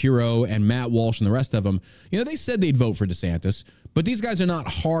Ben Shapiro and Matt Walsh and the rest of them. You know, they said they'd vote for DeSantis, but these guys are not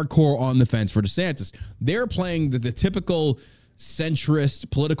hardcore on the fence for DeSantis. They're playing the typical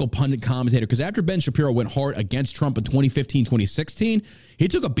centrist political pundit commentator, because after Ben Shapiro went hard against Trump in 2015, 2016, he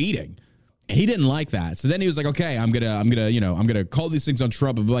took a beating. And he didn't like that. So then he was like, okay, I'm gonna call these things on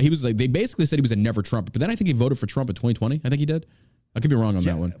Trump. But he was like, they basically said he was a never Trump. But then I think he voted for Trump in 2020. I think he did. I could be wrong on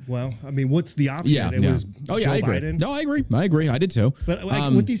that one. Well, I mean, what's the option? Yeah, it was Joe I agree. Biden. No, I agree. I did too. But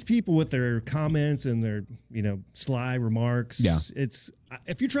like, with these people with their comments and their, sly remarks, it's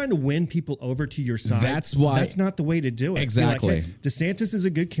if you're trying to win people over to your side, that's not the way to do it. Exactly. Like, hey, DeSantis is a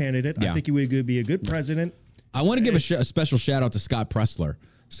good candidate. I think he would be a good president. I want to give a special shout out to Scott Pressler.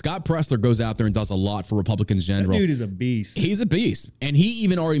 Scott Pressler goes out there and does a lot for Republicans in general. That dude is a beast. He's a beast. And he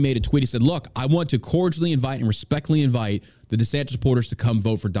even already made a tweet. He said, look, I want to cordially invite and respectfully invite the DeSantis supporters to come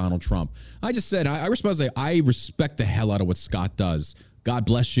vote for Donald Trump. I just said, I respect the hell out of what Scott does. God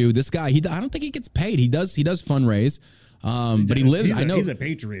bless you. This guy, I don't think he gets paid. He does fundraise. But he lives, he's a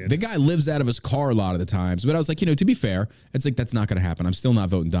patriot. The guy lives out of his car a lot of the times. But I was like, to be fair, it's like, that's not going to happen. I'm still not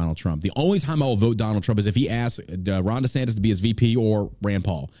voting Donald Trump. The only time I will vote Donald Trump is if he asks Ron DeSantis to be his VP or Rand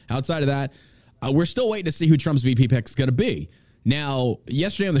Paul. Outside of that, we're still waiting to see who Trump's VP pick is going to be. Now,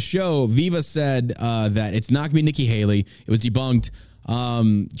 yesterday on the show, Viva said that it's not going to be Nikki Haley. It was debunked.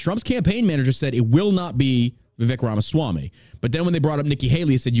 Trump's campaign manager said it will not be Vivek Ramaswamy. But then when they brought up Nikki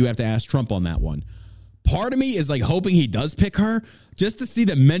Haley, he said, you have to ask Trump on that one. Part of me is like hoping he does pick her just to see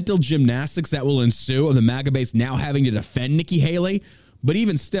the mental gymnastics that will ensue of the MAGA base now having to defend Nikki Haley. But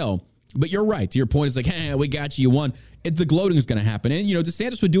even still, but you're right. To your point, it's like, hey, we got you. You won. The gloating is going to happen. And,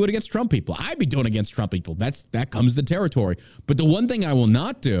 DeSantis would do it against Trump people. I'd be doing it against Trump people. That comes the territory. But the one thing I will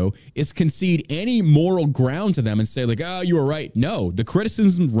not do is concede any moral ground to them and say like, oh, you were right. No, the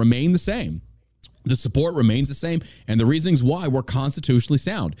criticisms remain the same. The support remains the same, and the reasons why we're constitutionally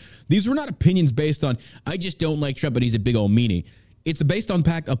sound. These were not opinions based on, I just don't like Trump, but he's a big old meanie. It's based on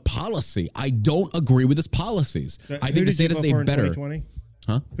fact of policy. I don't agree with his policies. I think DeSantis is better.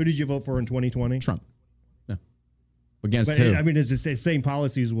 Who did you vote for in 2020? Trump. No. Against who? I mean, is it the same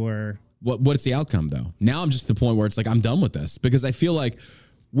policies were... What's the outcome, though? Now I'm just at the point where it's like, I'm done with this, because I feel like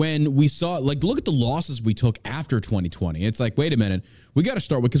when we saw, like, look at the losses we took after 2020. It's like, wait a minute, we got to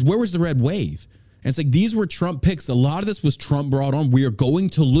start with, because where was the red wave? And it's like, these were Trump picks. A lot of this was Trump brought on. We are going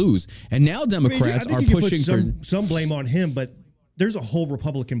to lose. And now Democrats are pushing for some blame on him, but there's a whole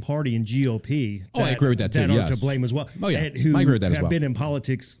Republican Party in GOP. I agree with that too. That are to blame as well. Oh yeah, who I agree with that as well. Have been in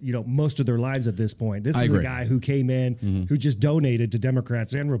politics, most of their lives at this point. This is a guy who came in, who just donated to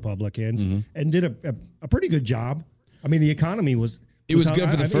Democrats and Republicans, and did a pretty good job. I mean, the economy was. It was good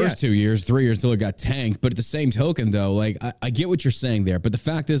for the first 2 years, 3 years until it got tanked. But at the same token, though, like I get what you're saying there. But the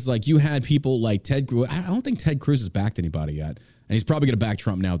fact is, like, you had people like Ted. I don't think Ted Cruz has backed anybody yet. And he's probably going to back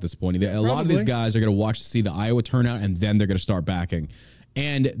Trump now at this point. A lot of these guys are going to watch to see the Iowa turnout, and then they're going to start backing.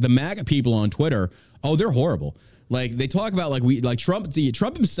 And the MAGA people on Twitter, they're horrible. Like, they talk about Trump.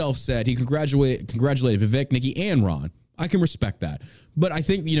 Trump himself said he congratulated Vivek, Nikki, and Ron. I can respect that. But I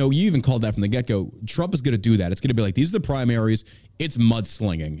think, you even called that from the get-go. Trump is going to do that. It's going to be like, these are the primaries. It's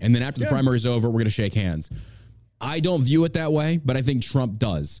mudslinging. And then after the primary's over, we're going to shake hands. I don't view it that way, but I think Trump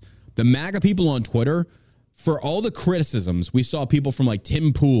does. The MAGA people on Twitter, for all the criticisms, we saw people from like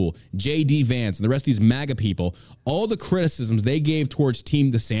Tim Pool, J.D. Vance, and the rest of these MAGA people, all the criticisms they gave towards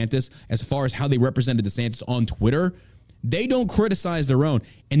Team DeSantis as far as how they represented DeSantis on Twitter, they don't criticize their own.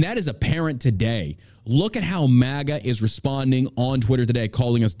 And that is apparent today. Look at how MAGA is responding on Twitter today,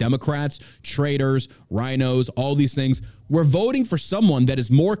 calling us Democrats, traitors, rhinos, all these things. We're voting for someone that is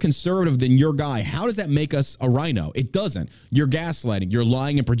more conservative than your guy. How does that make us a rhino? It doesn't. You're gaslighting. You're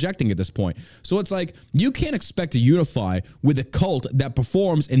lying and projecting at this point. So it's like, you can't expect to unify with a cult that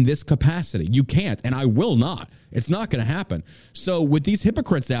performs in this capacity. You can't, and I will not. It's not going to happen. So with these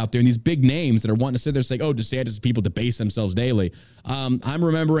hypocrites out there and these big names that are wanting to sit there saying, DeSantis people debase themselves daily. I'm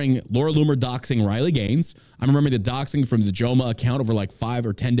remembering Laura Loomer doxing Riley Gaines. I'm remembering the doxing from the Joma account over like 5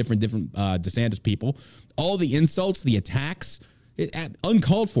 or 10 different DeSantis people. All the insults, the attacks.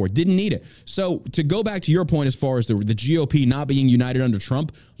 Uncalled for, didn't need it. So to go back to your point as far as the GOP not being united under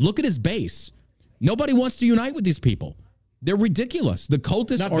Trump, look at his base. Nobody wants to unite with these people. They're ridiculous. The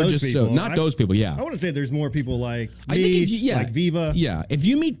cultists are just people. Those people, yeah. I want to say there's more people like me, like Viva. Yeah, if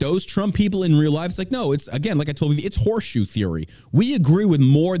you meet those Trump people in real life, it's like, no, it's, again, like I told you, it's horseshoe theory. We agree with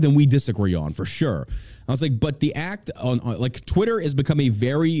more than we disagree on, for sure. I was like, but the act on like, Twitter has become a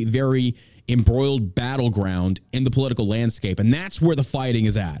very, very embroiled battleground in the political landscape, and that's where the fighting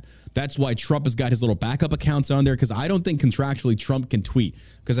is at. That's why Trump has got his little backup accounts on there, because I don't think contractually Trump can tweet,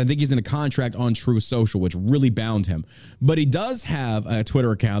 because I think he's in a contract on Truth Social, which really bound him. But he does have a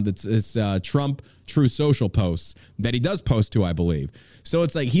Twitter account that's Trump Truth Social posts that he does post to, I believe. So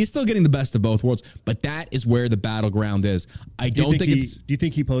it's like he's still getting the best of both worlds, but that is where the battleground is. Do you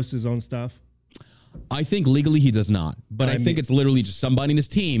think he posts his own stuff? I think legally he does not, but I think it's literally just somebody in his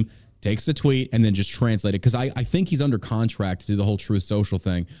team takes the tweet and then just translate it, because I think he's under contract to do the whole Truth Social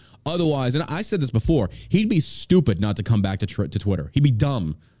thing. Otherwise, and I said this before, he'd be stupid not to come back to Twitter. He'd be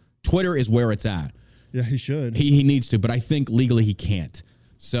dumb. Twitter is where it's at. Yeah, he should. He needs to, but I think legally he can't.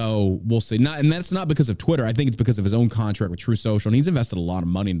 So we'll see. And that's not because of Twitter. I think it's because of his own contract with Truth Social, and he's invested a lot of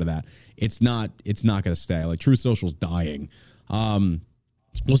money into that. It's not going to stay. Like, Truth Social's dying.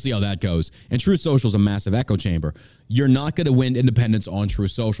 We'll see how that goes. And Truth Social is a massive echo chamber. You're not going to win independence on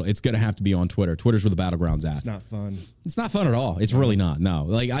Truth Social. It's going to have to be on Twitter. Twitter's where the battleground's at. It's not fun. It's not fun at all. It's really not. No.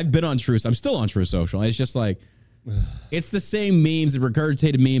 Like, I've been on Truth. I'm still on Truth Social. It's just like, it's the same memes, the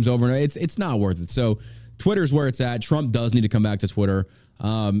regurgitated memes over and over. It's not worth it. So Twitter's where it's at. Trump does need to come back to Twitter.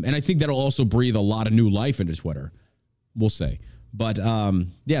 And I think that'll also breathe a lot of new life into Twitter. We'll see. But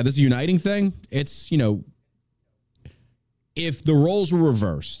yeah, this uniting thing, it's, if the roles were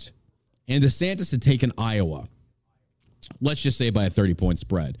reversed and DeSantis had taken Iowa, let's just say by a 30-point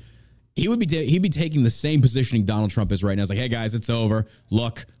spread, he'd be taking the same positioning Donald Trump is right now. It's like, hey, guys, it's over.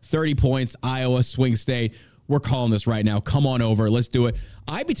 Look, 30 points, Iowa, swing state. We're calling this right now. Come on over. Let's do it.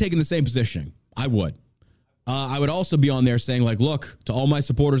 I'd be taking the same positioning. I would. I would also be on there saying, like, look, to all my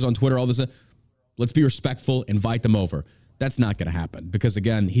supporters on Twitter, all this, let's be respectful, invite them over. That's not going to happen because,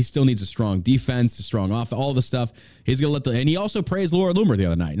 again, he still needs a strong defense, a strong offense, all the stuff. He's going to and he also praised Laura Loomer the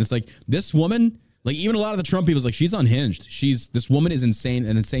other night. And it's like, this woman, like, even a lot of the Trump people's like, she's unhinged. This woman is insane,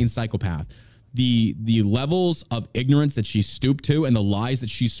 an insane psychopath. The levels of ignorance that she stooped to and the lies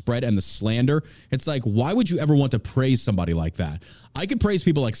that she spread and the slander, it's like, why would you ever want to praise somebody like that? I could praise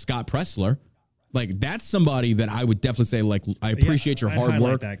people like Scott Pressler. Like, that's somebody that I would definitely say, like, I appreciate your hard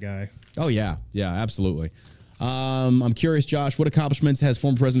work. That guy. Oh, yeah. Yeah, absolutely. I'm curious, Josh, what accomplishments has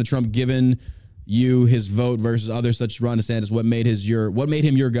former President Trump given you his vote versus others such as Ron DeSantis? What made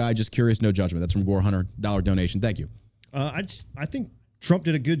him your guy? Just curious, no judgment. That's from Gore Hunter, $1 donation. Thank you. I think Trump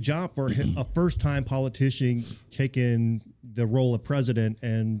did a good job for a first-time politician taking the role of president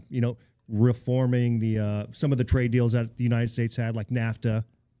and, reforming the some of the trade deals that the United States had, like NAFTA.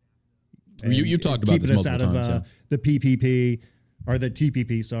 You talked about this multiple times. The PPP. Or the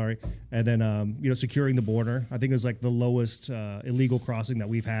TPP, sorry. And then, securing the border. I think it was like the lowest illegal crossing that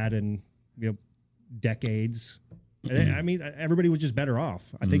we've had in, decades. And I mean, everybody was just better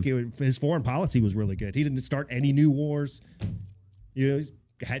off. I think his foreign policy was really good. He didn't start any new wars.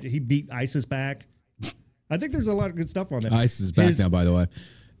 He beat ISIS back. I think there's a lot of good stuff on there. ISIS is back now, by the way.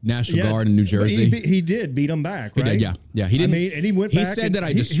 National Guard in New Jersey. He did beat them back, right? He did, yeah. He didn't. And he went back. He said that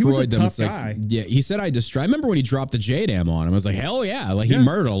I destroyed them. It's guy. Yeah, he said I destroyed. I remember when he dropped the JDAM on him. I was like, hell yeah. Like, he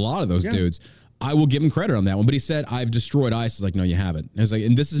murdered a lot of those dudes. I will give him credit on that one. But he said, I've destroyed ISIS. Like, no, you haven't. And it's like,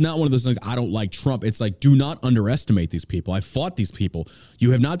 and this is not one of those things, I don't like Trump. It's like, do not underestimate these people. I fought these people. You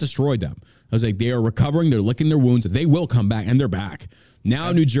have not destroyed them. I was like, they are recovering. They're licking their wounds. They will come back, and they're back.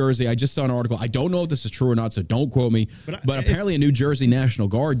 Now, New Jersey, I just saw an article. I don't know if this is true or not, so don't quote me. But apparently a New Jersey National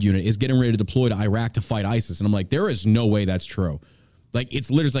Guard unit is getting ready to deploy to Iraq to fight ISIS. And I'm like, there is no way that's true. Like,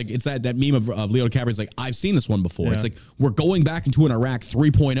 it's literally like, it's that meme of Leo DiCaprio. It's like, I've seen this one before. Yeah. It's like, we're going back into an Iraq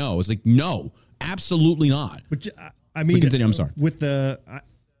 3.0. It's like, no, absolutely not. But I mean, continue, I'm sorry. I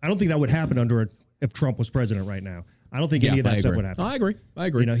don't think that would happen if Trump was president right now. I don't think any of that stuff would happen. I agree.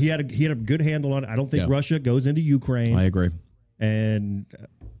 He had a good handle on it. I don't think Russia goes into Ukraine. I agree. And,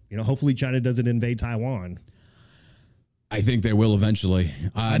 hopefully China doesn't invade Taiwan. I think they will eventually.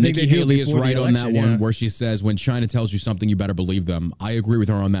 Nikki Haley is right on that one, where she says, when China tells you something, you better believe them. I agree with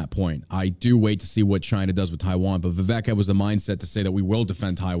her on that point. I do wait to see what China does with Taiwan. But Vivek was the mindset to say that we will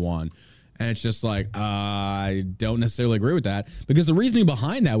defend Taiwan. And it's just like, I don't necessarily agree with that, because the reasoning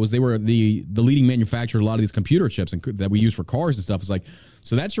behind that was they were the leading manufacturer of a lot of these computer chips that we use for cars and stuff. It's like,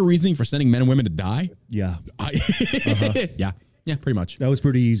 so that's your reasoning for sending men and women to die? Yeah. Yeah. Yeah, pretty much. That was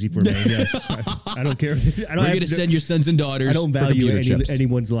pretty easy for me. Yes, I don't care. I don't We're going to send your sons and daughters. I don't value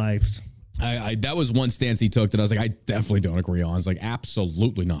anyone's lives. That was one stance he took that I was like, I definitely don't agree on. It's like,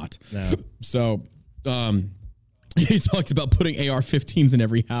 absolutely not. No. So, he talked about putting AR-15s in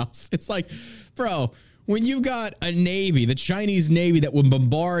every house. It's like, bro, when you've got a Navy, the Chinese Navy that would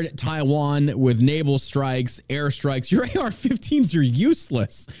bombard Taiwan with naval strikes, airstrikes, your AR-15s are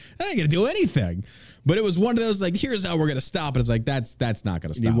useless. That ain't going to do anything. But it was one of those, like, here's how we're going to stop it. It's like, that's not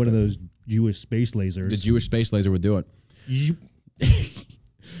going to stop it. You need one of those Jewish space lasers. The Jewish space laser would do it.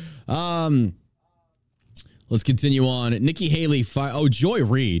 Let's continue on. Nikki Haley, Joy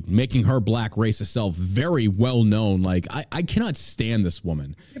Reid, making her black racist self very well known. Like, I cannot stand this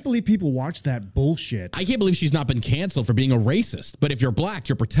woman. I can't believe people watch that bullshit. I can't believe she's not been canceled for being a racist. But if you're black,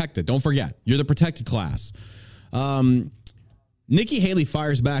 you're protected. Don't forget, you're the protected class. Nikki Haley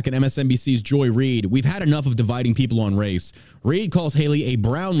fires back at MSNBC's Joy Reid. We've had enough of dividing people on race. Reid calls Haley a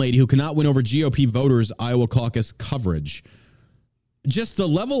brown lady who cannot win over GOP voters' Iowa caucus coverage. Just the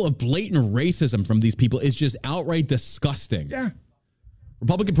level of blatant racism from these people is just outright disgusting. Yeah.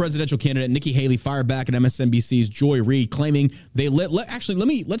 Republican presidential candidate Nikki Haley fired back at MSNBC's Joy Reid, claiming they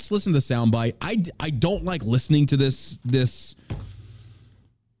let's listen to the soundbite. I don't like listening to this.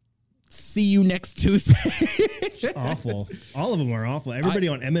 See you next Tuesday. Awful. All of them are awful. Everybody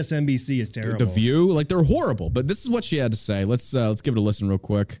on MSNBC is terrible. The View, like, they're horrible. But this is what she had to say. Let's give it a listen real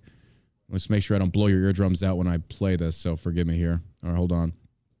quick. Let's make sure I don't blow your eardrums out when I play this. So forgive me here. All right, hold on.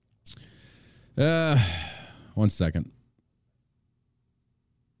 1 second.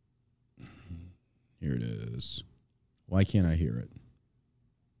 Here it is. Why can't I hear it?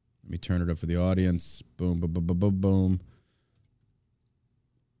 Let me turn it up for the audience. Boom, boom, boom, boom, boom, boom.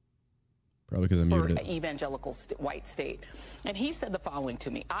 Probably because I muted it. Evangelical white state. And he said the following to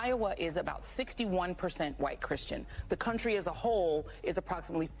me. Iowa is about 61% white Christian. The country as a whole is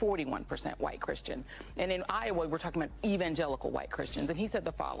approximately 41% white Christian. And in Iowa, we're talking about evangelical white Christians. And he said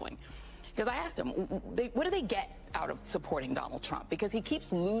the following. Because I asked him, what do they get out of supporting Donald Trump? Because he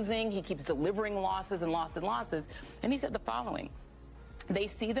keeps losing, he keeps delivering losses and losses and losses. And he said the following. They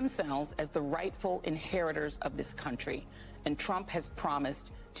see themselves as the rightful inheritors of this country. And Trump has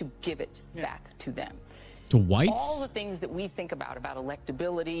promised to give it back to them. To whites? All the things that we think about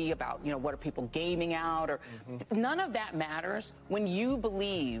electability, about, what are people gaming out, or none of that matters when you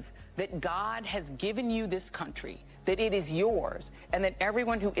believe that God has given you this country, that it is yours, and that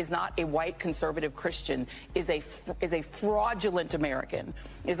everyone who is not a white conservative Christian is a fraudulent American,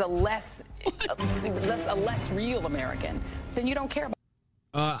 is a less real American. Then you don't care about.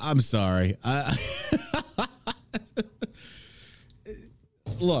 I'm sorry.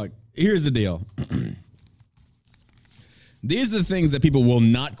 Look, here's the deal. These are the things that people will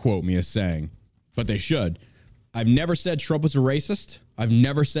not quote me as saying, but they should. I've never said Trump was a racist. I've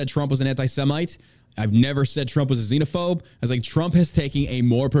never said Trump was an anti-Semite. I've never said Trump was a xenophobe. I was like, Trump has taken a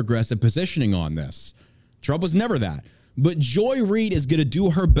more progressive positioning on this. Trump was never that. But Joy Reid is going to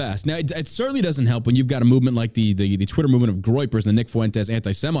do her best. Now, it certainly doesn't help when you've got a movement like the Twitter movement of Groypers and the Nick Fuentes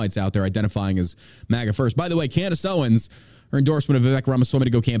anti-Semites out there identifying as MAGA first. By the way, Candace Owens, her endorsement of Vivek Ramaswamy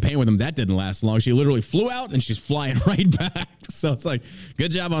to go campaign with him, that didn't last long. She literally flew out and she's flying right back. So it's like,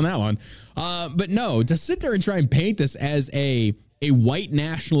 good job on that one. But no, to sit there and try and paint this as a white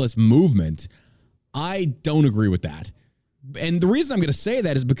nationalist movement, I don't agree with that. And the reason I'm going to say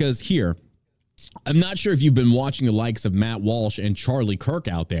that is because here, I'm not sure if you've been watching the likes of Matt Walsh and Charlie Kirk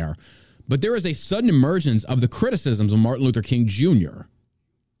out there, but there is a sudden emergence of the criticisms of Martin Luther King Jr.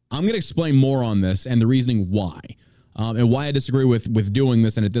 I'm going to explain more on this and the reasoning why. And why I disagree with doing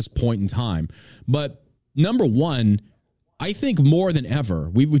this and at this point in time. But number one, I think more than ever,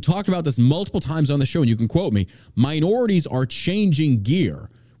 we've talked about this multiple times on the show, and you can quote me, minorities are changing gear.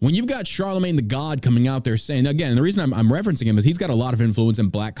 When you've got Charlemagne the God coming out there saying, again, the reason I'm referencing him is he's got a lot of influence in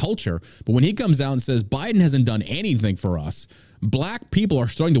black culture. But when he comes out and says Biden hasn't done anything for us, black people are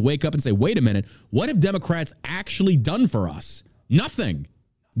starting to wake up and say, wait a minute, what have Democrats actually done for us? Nothing.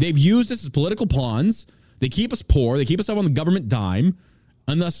 They've used us as political pawns. They keep us poor. They keep us up on the government dime,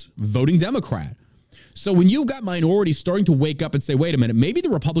 and thus voting Democrat. So when you've got minorities starting to wake up and say, wait a minute, maybe the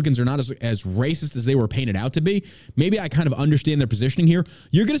Republicans are not as racist as they were painted out to be. Maybe I kind of understand their positioning here.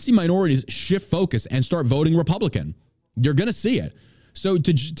 You're going to see minorities shift focus and start voting Republican. You're going to see it. So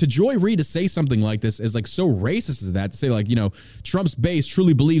to Joy Reid to say something like this is like so racist as that, to say like, Trump's base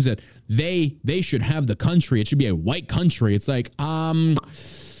truly believes that they should have the country. It should be a white country. It's like,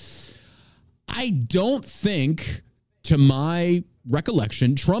 I don't think, to my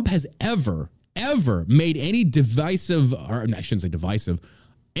recollection, Trump has ever made any divisive, or I shouldn't say divisive,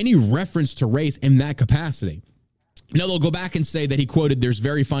 any reference to race in that capacity. Now, they'll go back and say that he quoted, there's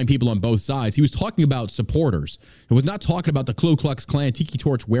very fine people on both sides. He was talking about supporters. He was not talking about the Ku Klux Klan tiki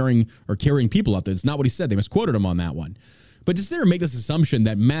torch wearing or carrying people out there. It's not what he said. They misquoted him on that one. But to sit there and make this assumption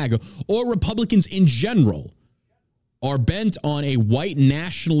that MAGA or Republicans in general are bent on a white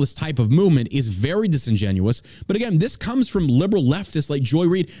nationalist type of movement is very disingenuous. But again, this comes from liberal leftists like Joy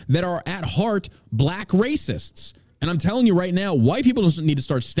Reid that are at heart black racists. And I'm telling you right now, white people need to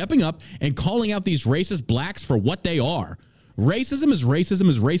start stepping up and calling out these racist blacks for what they are. Racism is racism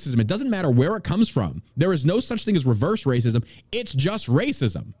is racism. It doesn't matter where it comes from. There is no such thing as reverse racism. It's just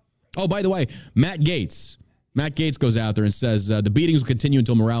racism. Oh, by the way, Matt Gaetz goes out there and says the beatings will continue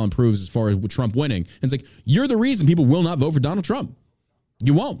until morale improves as far as Trump winning. And it's like, you're the reason people will not vote for Donald Trump.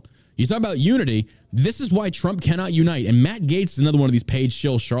 You won't. You talk about unity. This is why Trump cannot unite. And Matt Gaetz is another one of these page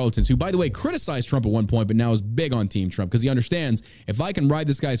shill charlatans who, by the way, criticized Trump at one point, but now is big on Team Trump because he understands if I can ride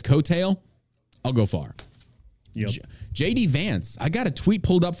this guy's coattail, I'll go far. Yep. JD Vance, I got a tweet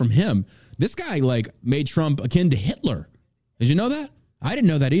pulled up from him. This guy like made Trump akin to Hitler. Did you know that? I didn't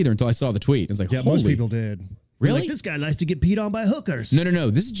know that either until I saw the tweet. It's like, yeah, most people did. Really? Like, this guy likes to get peed on by hookers.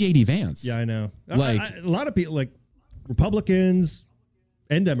 No. This is JD Vance. Yeah, I know. Like a lot of people, like Republicans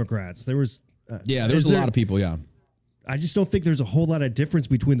and Democrats. There was there was a lot of people. Yeah. I just don't think there's a whole lot of difference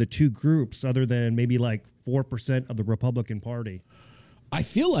between the two groups, other than maybe like 4% of the Republican Party. I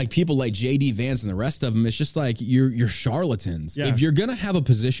feel like people like JD Vance and the rest of them, it's just like you're charlatans. Yeah. If you're going to have a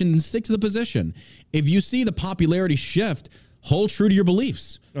position, then stick to the position. If you see the popularity shift, hold true to your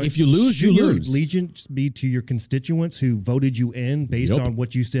beliefs. If you lose, you lose. Your allegiance be to your constituents who voted you in based on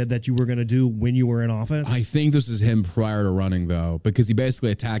what you said that you were going to do when you were in office? I think this is him prior to running, though, because he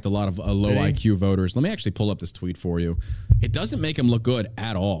basically attacked a lot of low IQ voters. Let me actually pull up this tweet for you. It doesn't make him look good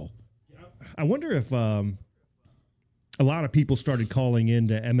at all. I wonder if a lot of people started calling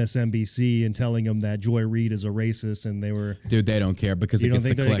into MSNBC and telling them that Joy Reid is a racist, and they were... Dude, they don't care because it gets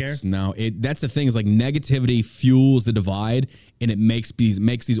the clicks. No, that's the thing is like negativity fuels the divide, and it makes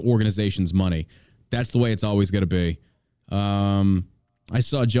these organizations money. That's the way it's always going to be. I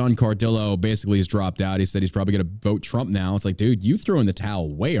saw John Cardillo basically has dropped out. He said he's probably going to vote Trump now. It's like, dude, you threw in the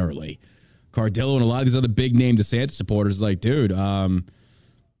towel way early. Cardillo and a lot of these other big name DeSantis supporters like, dude,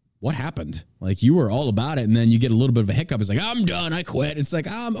 what happened? Like, you were all about it, and then you get a little bit of a hiccup. It's like, I'm done. I quit. It's like,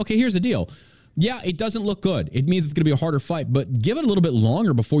 okay, here's the deal. Yeah, it doesn't look good. It means it's going to be a harder fight, but give it a little bit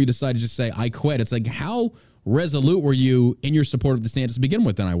longer before you decide to just say, I quit. It's like, how resolute were you in your support of DeSantis to begin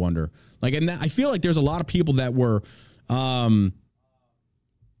with, then I wonder? Like, and I feel like there's a lot of people that were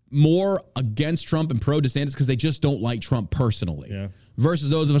more against Trump and pro DeSantis because they just don't like Trump personally. Yeah. Versus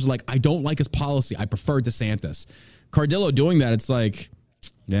those of us who are like, I don't like his policy. I prefer DeSantis. Cardillo doing that, it's like...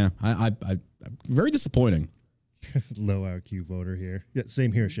 Yeah, I very disappointing. Low IQ voter here. Yeah,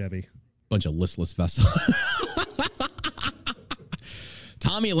 same here, Chevy. Bunch of listless vessels.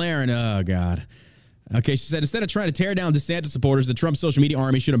 Tommy Lahren, oh, God. Okay, she said, instead of trying to tear down DeSantis supporters, the Trump social media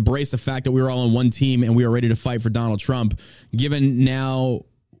army should embrace the fact that we were all on one team and we are ready to fight for Donald Trump.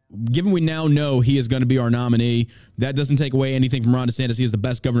 Given we now know he is going to be our nominee, that doesn't take away anything from Ron DeSantis. He is the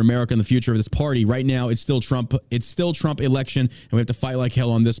best governor of America in the future of this party. Right now, it's still Trump. It's still Trump election, and we have to fight like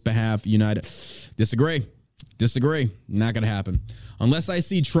hell on this behalf. United. Disagree. Not going to happen. Unless I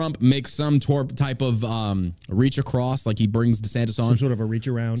see Trump make some type of reach across, like he brings DeSantis on. Some sort of a reach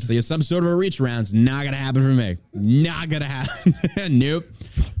around. So some sort of a reach around. It's not going to happen for me. Not going to happen. Nope.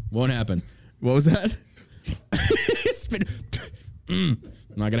 Won't happen. What was that? It's been...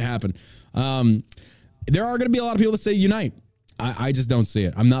 Not going to happen. There are going to be a lot of people that say unite. I just don't see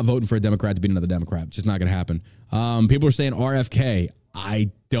it. I'm not voting for a Democrat to beat another Democrat. Just not going to happen. People are saying RFK.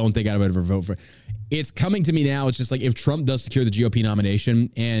 I don't think I would ever vote for it. It's coming to me now. It's just like if Trump does secure the GOP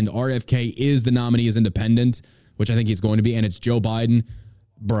nomination and RFK is the nominee as independent, which I think he's going to be, and it's Joe Biden,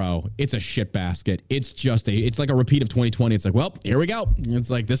 bro, it's a shit basket. It's like a repeat of 2020. It's like, well, here we go. It's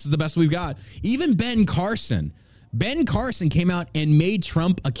like, this is the best we've got. Even Ben Carson came out and made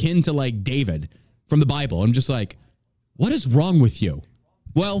Trump akin to like David from the Bible. I'm just like, what is wrong with you?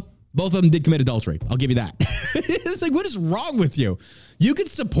 Well, both of them did commit adultery. I'll give you that. It's like, what is wrong with you? You could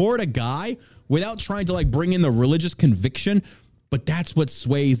support a guy without trying to like bring in the religious conviction, but that's what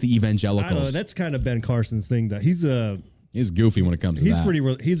sways the evangelicals. I don't know, that's kind of Ben Carson's thing. That he's goofy when it comes to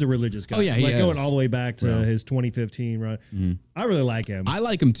that. He's a religious guy. Oh yeah, he is. Going all the way back to his 2015 run. Mm-hmm. I really like him. I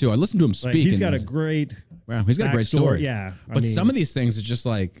like him too. I listened to him speak. He's got a great. Wow, he's got a great story. Yeah, but some of these things are just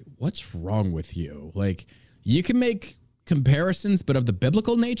like, what's wrong with you? Like, you can make comparisons, but of the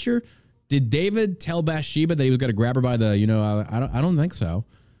biblical nature, did David tell Bathsheba that he was going to grab her by the? I don't think so.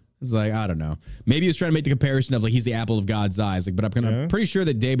 It's like, I don't know. Maybe he was trying to make the comparison of like he's the apple of God's eyes. Like, but I'm pretty sure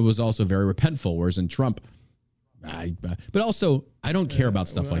that David was also very repentful, whereas in Trump, But also, I don't care about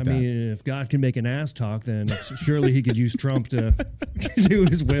stuff like that. I mean, if God can make an ass talk, then surely he could use Trump to do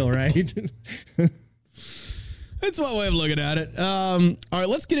his will, right? That's one way of looking at it. All right,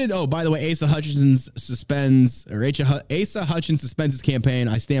 let's get into. Oh, by the way, Asa Hutchins suspends his campaign.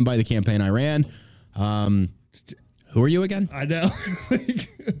 I stand by the campaign I ran. Who are you again? I know.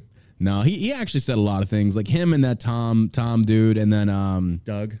 No, he actually said a lot of things, like him and that Tom dude, and then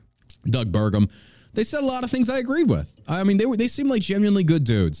Doug Burgum. They said a lot of things I agreed with. I mean, they seemed like genuinely good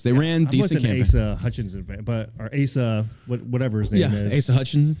dudes. They ran decent campaigns. Asa Hutchinson, or Asa, whatever his name is. Asa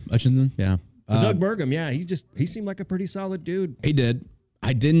Hutchinson. Yeah. Doug Burgum. Yeah, he seemed like a pretty solid dude. He did.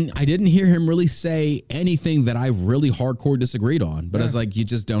 I didn't hear him really say anything that I really hardcore disagreed on. But I was like, you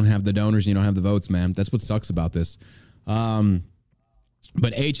just don't have the donors, you don't have the votes, man. That's what sucks about this.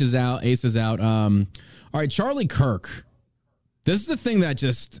 But H is out, Ace is out. All right, Charlie Kirk. This is the thing that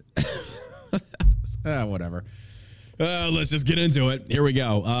just whatever. Let's just get into it. Here we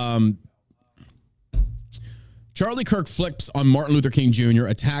go. Charlie Kirk flips on Martin Luther King Jr.,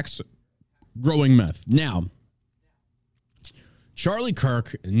 attacks growing myth. Now, Charlie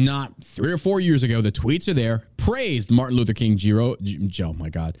Kirk, not 3 or 4 years ago, the tweets are there, praised Martin Luther King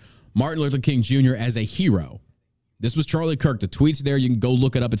Martin Luther King Jr. as a hero. This was Charlie Kirk. The tweet's there. You can go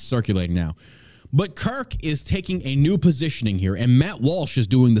look it up. It's circulating now. But Kirk is taking a new positioning here, and Matt Walsh is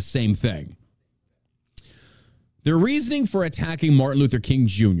doing the same thing. Their reasoning for attacking Martin Luther King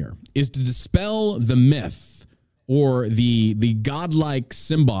Jr. is to dispel the myth or the godlike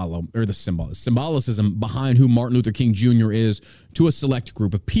symbolicism behind who Martin Luther King Jr. is to a select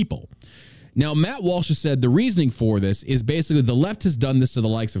group of people. Now, Matt Walsh has said the reasoning for this is basically the left has done this to the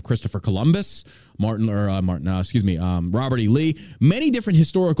likes of Christopher Columbus, Robert E. Lee, many different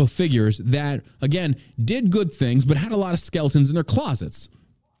historical figures that, again, did good things, but had a lot of skeletons in their closets.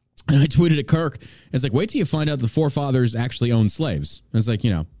 And I tweeted at Kirk, it's like, wait till you find out the forefathers actually owned slaves. And it's like,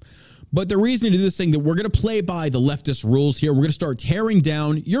 but the reason to do this thing that we're going to play by the leftist rules here, we're going to start tearing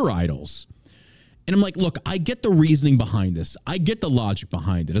down your idols. And I'm like, look, I get the reasoning behind this. I get the logic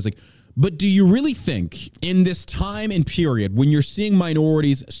behind it. It's like, but do you really think in this time and period when you're seeing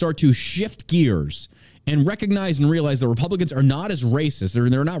minorities start to shift gears and recognize and realize that Republicans are not as racist, or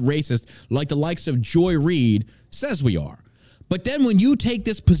they're not racist like the likes of Joy Reid says we are? But then when you take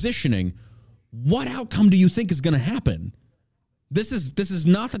this positioning, what outcome do you think is going to happen? This is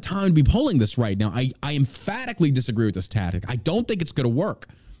not the time to be pulling this right now. I emphatically disagree with this tactic. I don't think it's going to work.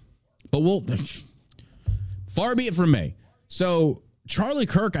 But far be it from me. So Charlie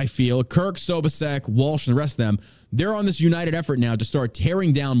Kirk, I feel, Kirk, Sobasek, Walsh, and the rest of them, they're on this united effort now to start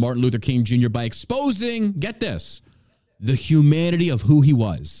tearing down Martin Luther King Jr. by exposing, get this, the humanity of who he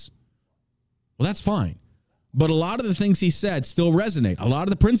was. Well, that's fine. But a lot of the things he said still resonate. A lot of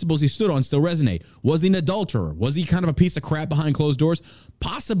the principles he stood on still resonate. Was he an adulterer? Was he kind of a piece of crap behind closed doors?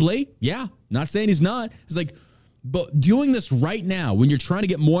 Possibly. Yeah. Not saying he's not. It's like, but doing this right now when you're trying to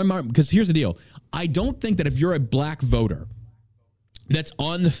get more and more, because here's the deal. I don't think that if you're a black voter that's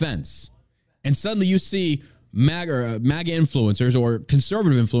on the fence and suddenly you see MAGA influencers or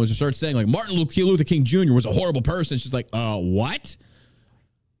conservative influencers start saying like Martin Luther King Jr. was a horrible person. It's just like, what?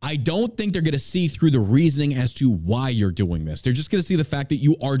 I don't think they're going to see through the reasoning as to why you're doing this. They're just going to see the fact that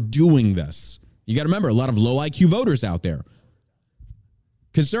you are doing this. You got to remember, a lot of low IQ voters out there.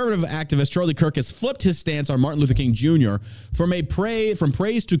 Conservative activist Charlie Kirk has flipped his stance on Martin Luther King Jr. from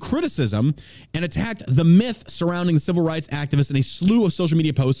praise to criticism and attacked the myth surrounding the civil rights activist in a slew of social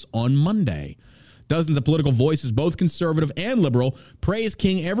media posts on Monday. Dozens of political voices, both conservative and liberal, praise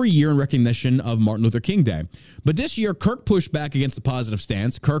King every year in recognition of Martin Luther King Day. But this year, Kirk pushed back against the positive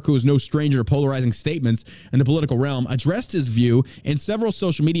stance. Kirk, who is no stranger to polarizing statements in the political realm, addressed his view in several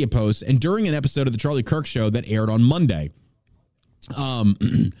social media posts and during an episode of The Charlie Kirk Show that aired on Monday.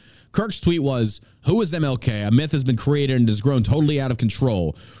 Kirk's tweet was, "Who is MLK? A myth has been created and has grown totally out of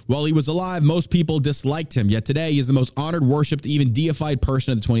control. While he was alive, most people disliked him. Yet today, he is the most honored, worshipped, even deified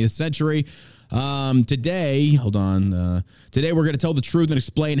person of the 20th century. Today we're going to tell the truth and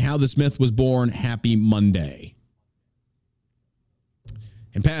explain how this myth was born. Happy Monday."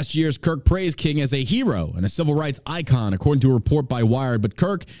 In past years, Kirk praised King as a hero and a civil rights icon, according to a report by Wired, but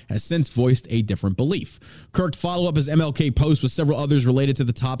Kirk has since voiced a different belief. Kirk followed up his MLK post with several others related to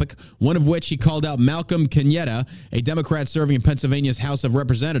the topic, one of which he called out Malcolm Kenyatta, a Democrat serving in Pennsylvania's House of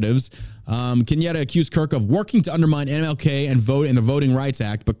Representatives. Kenyatta accused Kirk of working to undermine MLK and vote in the Voting Rights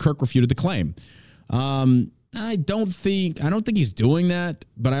Act, but Kirk refuted the claim. I don't think he's doing that,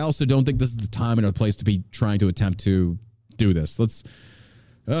 but I also don't think this is the time and the place to be trying to attempt to do this.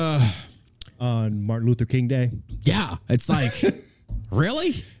 On Martin Luther King Day. Yeah, it's like,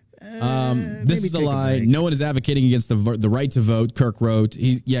 really? This is a lie. No one is advocating against the right to vote. Kirk wrote.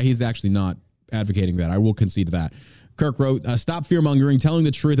 He's actually not advocating that. I will concede to that. Kirk wrote, stop fear-mongering. Telling the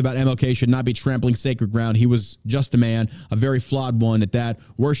truth about MLK should not be trampling sacred ground. He was just a man, a very flawed one at that.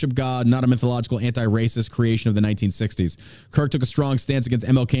 Worship God, not a mythological anti-racist creation of the 1960s. Kirk took a strong stance against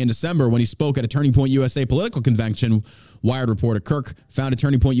MLK in December when he spoke at a Turning Point USA political convention. Wired reporter. Kirk founded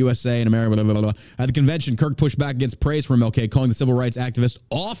Turning Point USA in America. Blah, blah, blah. At the convention, Kirk pushed back against praise for MLK, calling the civil rights activist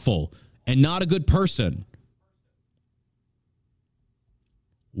awful and not a good person.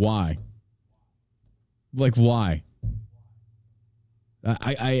 Why? Like, why?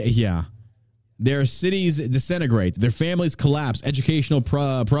 Yeah. Their cities disintegrate. Their families collapse. Educational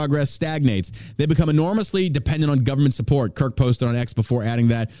progress stagnates. They become enormously dependent on government support. Kirk posted on X before adding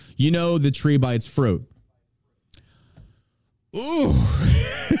that, you know the tree by its fruit. Ooh.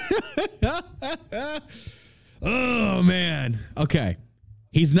 Oh, man. Okay.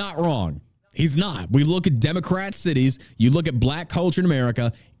 He's not wrong. He's not. We look at Democrat cities. You look at black culture in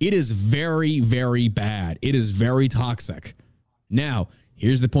America. It is very, very bad. It is very toxic. Now,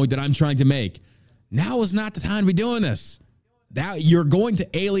 here's the point that I'm trying to make. Now is not the time to be doing this. Now you're going to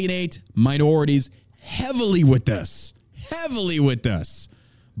alienate minorities heavily with this. Heavily with this.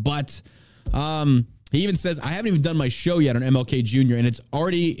 But he even says, I haven't even done my show yet on MLK Jr., and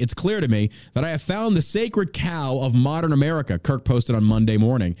it's clear to me that I have found the sacred cow of modern America, Kirk posted on Monday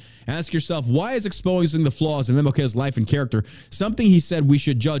morning. Ask yourself, why is exposing the flaws of MLK's life and character, something he said we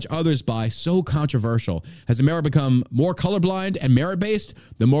should judge others by, so controversial? Has America become more colorblind and merit-based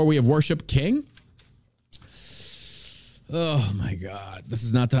the more we have worshiped King? Oh, my God. This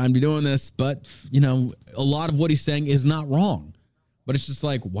is not the time to be doing this, but, you know, a lot of what he's saying is not wrong. But it's just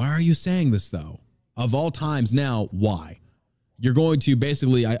like, why are you saying this, though? Of all times now, why? You're going to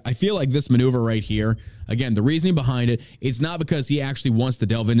basically, I feel like this maneuver right here, again, the reasoning behind it, it's not because he actually wants to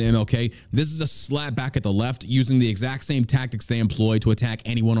delve into MLK. This is a slap back at the left using the exact same tactics they employ to attack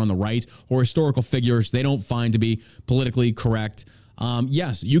anyone on the right or historical figures they don't find to be politically correct.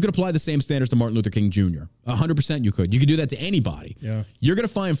 Yes, you could apply the same standards to Martin Luther King Jr. 100% you could. You could do that to anybody. Yeah. You're going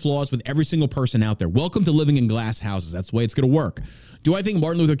to find flaws with every single person out there. Welcome to living in glass houses. That's the way it's going to work. Do I think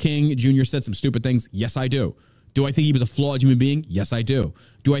Martin Luther King Jr. said some stupid things? Yes, I do. Do I think he was a flawed human being? Yes, I do.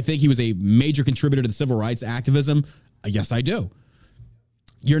 Do I think he was a major contributor to the civil rights activism? Yes, I do.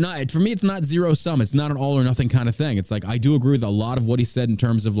 You're not, for me, it's not zero sum. It's not an all or nothing kind of thing. It's like, I do agree with a lot of what he said in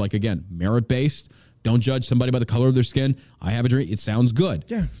terms of, like, again, merit-based. Don't judge somebody by the color of their skin. I have a dream. It sounds good.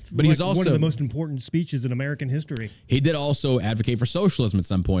 Yeah. But he's also one of the most important speeches in American history. He did also advocate for socialism at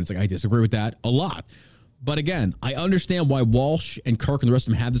some point. It's like, I disagree with that a lot. But again, I understand why Walsh and Kirk and the rest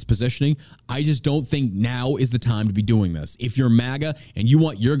of them have this positioning. I just don't think now is the time to be doing this. If you're MAGA and you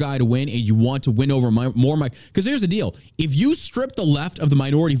want your guy to win and you want to win over because here's the deal. If you strip the left of the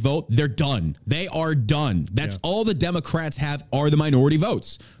minority vote, they're done. They are done. That's all the Democrats have are the minority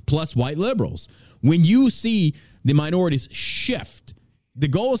votes, plus white liberals. When you see the minorities shift, the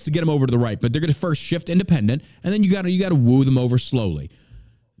goal is to get them over to the right, but they're going to first shift independent, and then you got to woo them over slowly.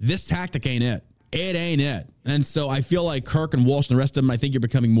 This tactic ain't it. It ain't it. And so I feel like Kirk and Walsh and the rest of them, I think you're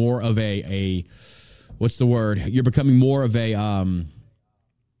becoming more of a what's the word? You're becoming more of a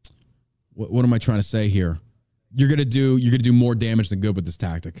what am I trying to say here? You're gonna do more damage than good with this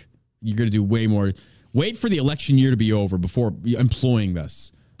tactic. You're gonna do way more. Wait for the election year to be over before employing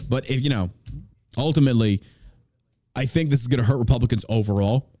this. But if ultimately, I think this is going to hurt Republicans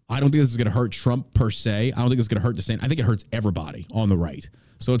overall. I don't think this is going to hurt Trump per se. I don't think it's going to hurt DeSantis. I think it hurts everybody on the right.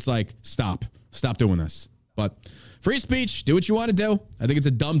 So it's like, stop doing this. But free speech, do what you want to do. I think it's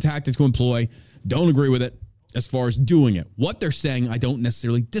a dumb tactic to employ. Don't agree with it as far as doing it. What they're saying, I don't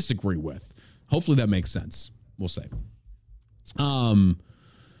necessarily disagree with. Hopefully that makes sense. We'll see. I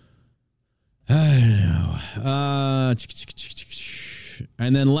don't know.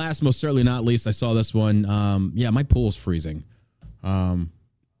 And then last, most certainly not least, I saw this one. My pool's freezing.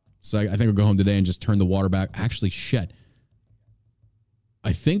 So I think I'll go home today and just turn the water back. Actually, shit.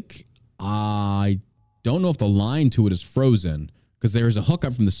 I don't know if the line to it is frozen because there's a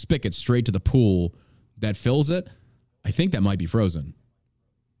hookup from the spigot straight to the pool that fills it. I think that might be frozen.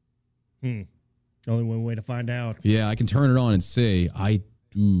 Only one way to find out. Yeah, I can turn it on and see. I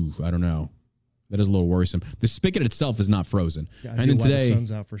don't know. That is a little worrisome. The spigot itself is not frozen. Yeah, and then today, the sun's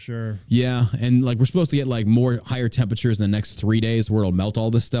out for sure. Yeah, and like we're supposed to get like more higher temperatures in the next 3 days where it'll melt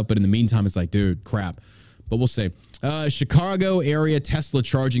all this stuff. But in the meantime, it's like, dude, crap. But we'll see. Chicago area Tesla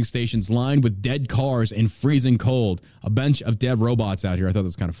charging stations lined with dead cars and freezing cold. A bunch of dead robots out here. I thought that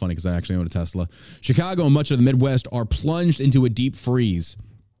was kind of funny because I actually own a Tesla. Chicago and much of the Midwest are plunged into a deep freeze.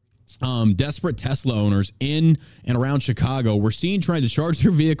 desperate Tesla owners in and around Chicago were seen trying to charge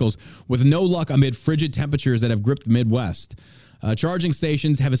their vehicles with no luck amid frigid temperatures that have gripped the Midwest. Charging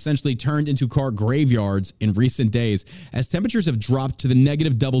stations have essentially turned into car graveyards in recent days as temperatures have dropped to the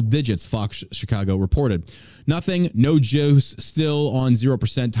negative double digits, Fox Chicago reported. Nothing, no juice, still on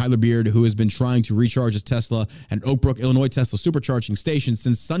 0%. Tyler Beard, who has been trying to recharge his Tesla at Oak Brook, Illinois Tesla supercharging station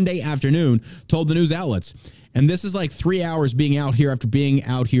since Sunday afternoon, told the news outlets. And this is like 3 hours being out here after being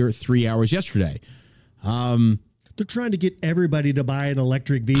out here 3 hours yesterday. They're trying to get everybody to buy an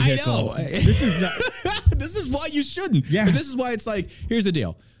electric vehicle. I know. This is not. This is why you shouldn't. Yeah. But this is why it's like, here's the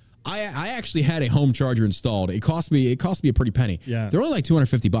deal. I actually had a home charger installed. It cost me a pretty penny. Yeah. They're only like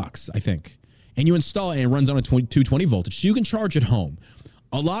 $250, I think. And you install it and it runs on a 220 voltage. So you can charge at home.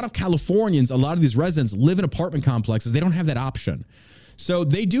 A lot of Californians, a lot of these residents live in apartment complexes. They don't have that option. So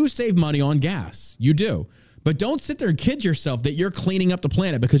they do save money on gas. You do. But don't sit there and kid yourself that you're cleaning up the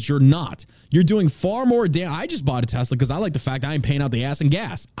planet, because you're not. You're doing far more damage. I just bought a Tesla because I like the fact I ain't paying out the ass and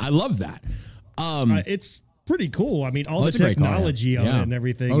gas. I love that. It's pretty cool. I mean, all the it's a great car, technology on it and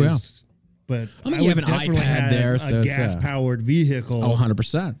everything is. But I mean, you have an iPad there, so a gas-powered vehicle.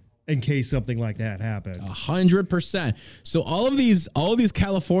 100%. In case something like that happened. 100%. So all of these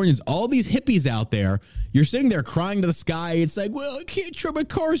Californians, all these hippies out there, you're sitting there crying to the sky. It's like, well, I can't charge, my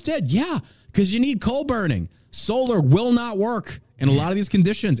car's dead. Yeah, because you need coal burning. Solar will not work in a lot of these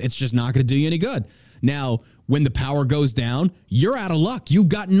conditions. It's just not going to do you any good. Now, when the power goes down, you're out of luck. You've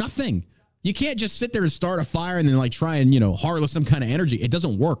got nothing. You can't just sit there and start a fire and then like try and, harness some kind of energy. It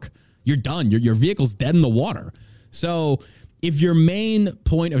doesn't work. You're done. Your vehicle's dead in the water. So if your main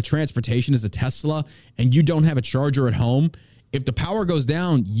point of transportation is a Tesla and you don't have a charger at home, if the power goes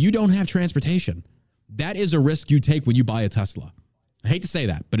down, you don't have transportation. That is a risk you take when you buy a Tesla. I hate to say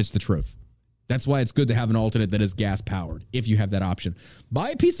that, but it's the truth. That's why it's good to have an alternate that is gas powered if you have that option.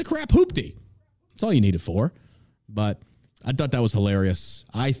 Buy a piece of crap hoopty. That's all you need it for. But I thought that was hilarious.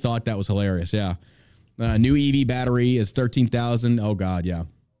 Yeah. New EV battery is $13,000. Oh God. Yeah.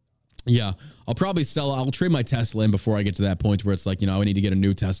 Yeah. I'll trade my Tesla in before I get to that point where it's like, I need to get a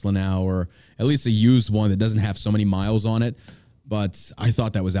new Tesla now, or at least a used one that doesn't have so many miles on it. But I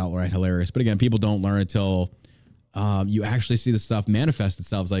thought that was outright hilarious. But again, people don't learn until you actually see the stuff manifest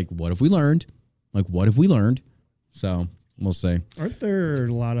itself. It's like, what have we learned? So we'll see. Aren't there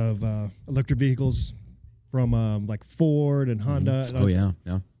a lot of electric vehicles from like Ford and Honda? Oh, yeah.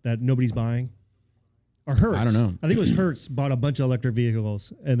 That nobody's buying? Or Hertz? I don't know. I think it was Hertz bought a bunch of electric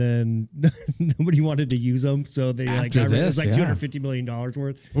vehicles, and then nobody wanted to use them, so they it was like $250 million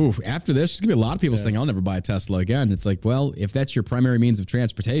worth. Ooh, after this, there's gonna be a lot of people saying, "I'll never buy a Tesla again." It's like, well, if that's your primary means of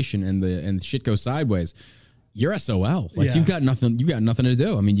transportation and the shit goes sideways, you're SOL. Like you've got nothing. You got nothing to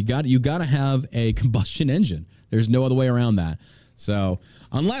do. I mean, you got to have a combustion engine. There's no other way around that. So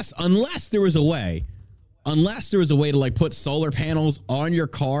unless there was a way to like put solar panels on your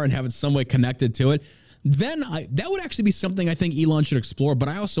car and have it some way connected to it, then that would actually be something I think Elon should explore. But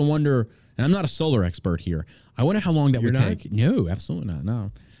I also wonder, and I'm not a solar expert here, I wonder how long that would take. No, absolutely not.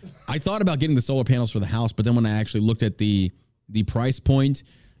 No. I thought about getting the solar panels for the house, but then when I actually looked at the price point,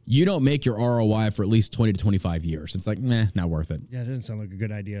 you don't make your ROI for at least 20 to 25 years. It's like, not worth it. Yeah, it doesn't sound like a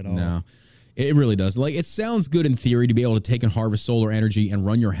good idea at all. No, it really does. Like, it sounds good in theory to be able to take and harvest solar energy and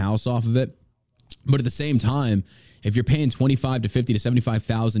run your house off of it. But at the same time, if you're paying $25,000 to $50,000 to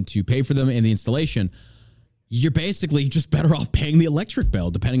 $75,000 to pay for them in the installation, you're basically just better off paying the electric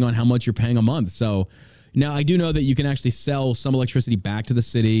bill, depending on how much you're paying a month. So now I do know that you can actually sell some electricity back to the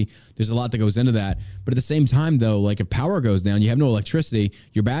city. There's a lot that goes into that. But at the same time, though, like if power goes down, you have no electricity,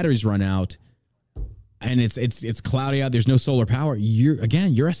 your batteries run out, and it's cloudy out, there's no solar power,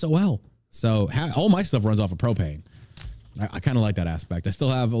 you're SOL. So all my stuff runs off of propane. I kind of like that aspect. I still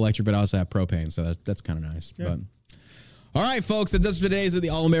have electric, but I also have propane, so that's kind of nice. Yeah. But all right, folks, that does it for today's of the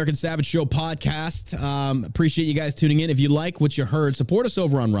All-American Savage Show podcast. Appreciate you guys tuning in. If you like what you heard, support us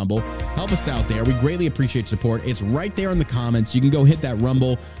over on Rumble. Help us out there. We greatly appreciate support. It's right there in the comments. You can go hit that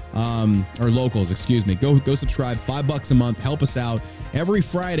Rumble, or Locals, excuse me. Go subscribe, $5 a month. Help us out. Every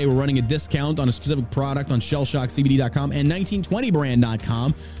Friday, we're running a discount on a specific product on shellshockcbd.com and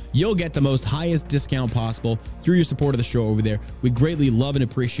 1920brand.com. You'll get the most highest discount possible through your support of the show over there. We greatly love and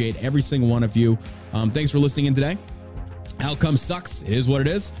appreciate every single one of you. Thanks for listening in today. Outcome sucks. It is what it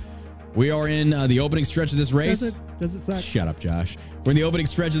is. We are in the opening stretch of this race. Does it suck? Shut up, Josh. We're in the opening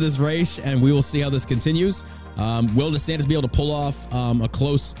stretch of this race, and we will see how this continues. Will DeSantis be able to pull off a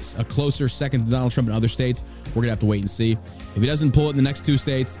closer second to Donald Trump in other states? We're going to have to wait and see. If he doesn't pull it in the next two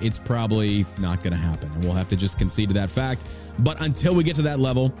states, it's probably not going to happen, and we'll have to just concede to that fact. But until we get to that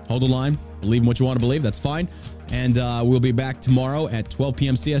level, hold the line. Believe in what you want to believe. That's fine. And we'll be back tomorrow at 12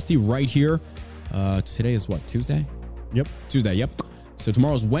 p.m. CST right here. Today is what, Tuesday? Yep. Tuesday, yep. So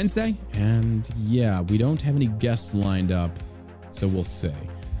tomorrow's Wednesday. And yeah, we don't have any guests lined up. So we'll see.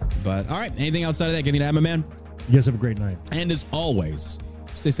 But all right, anything outside of that? Anything to add, my man? You guys have a great night. And as always,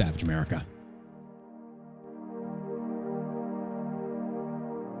 stay savage, America.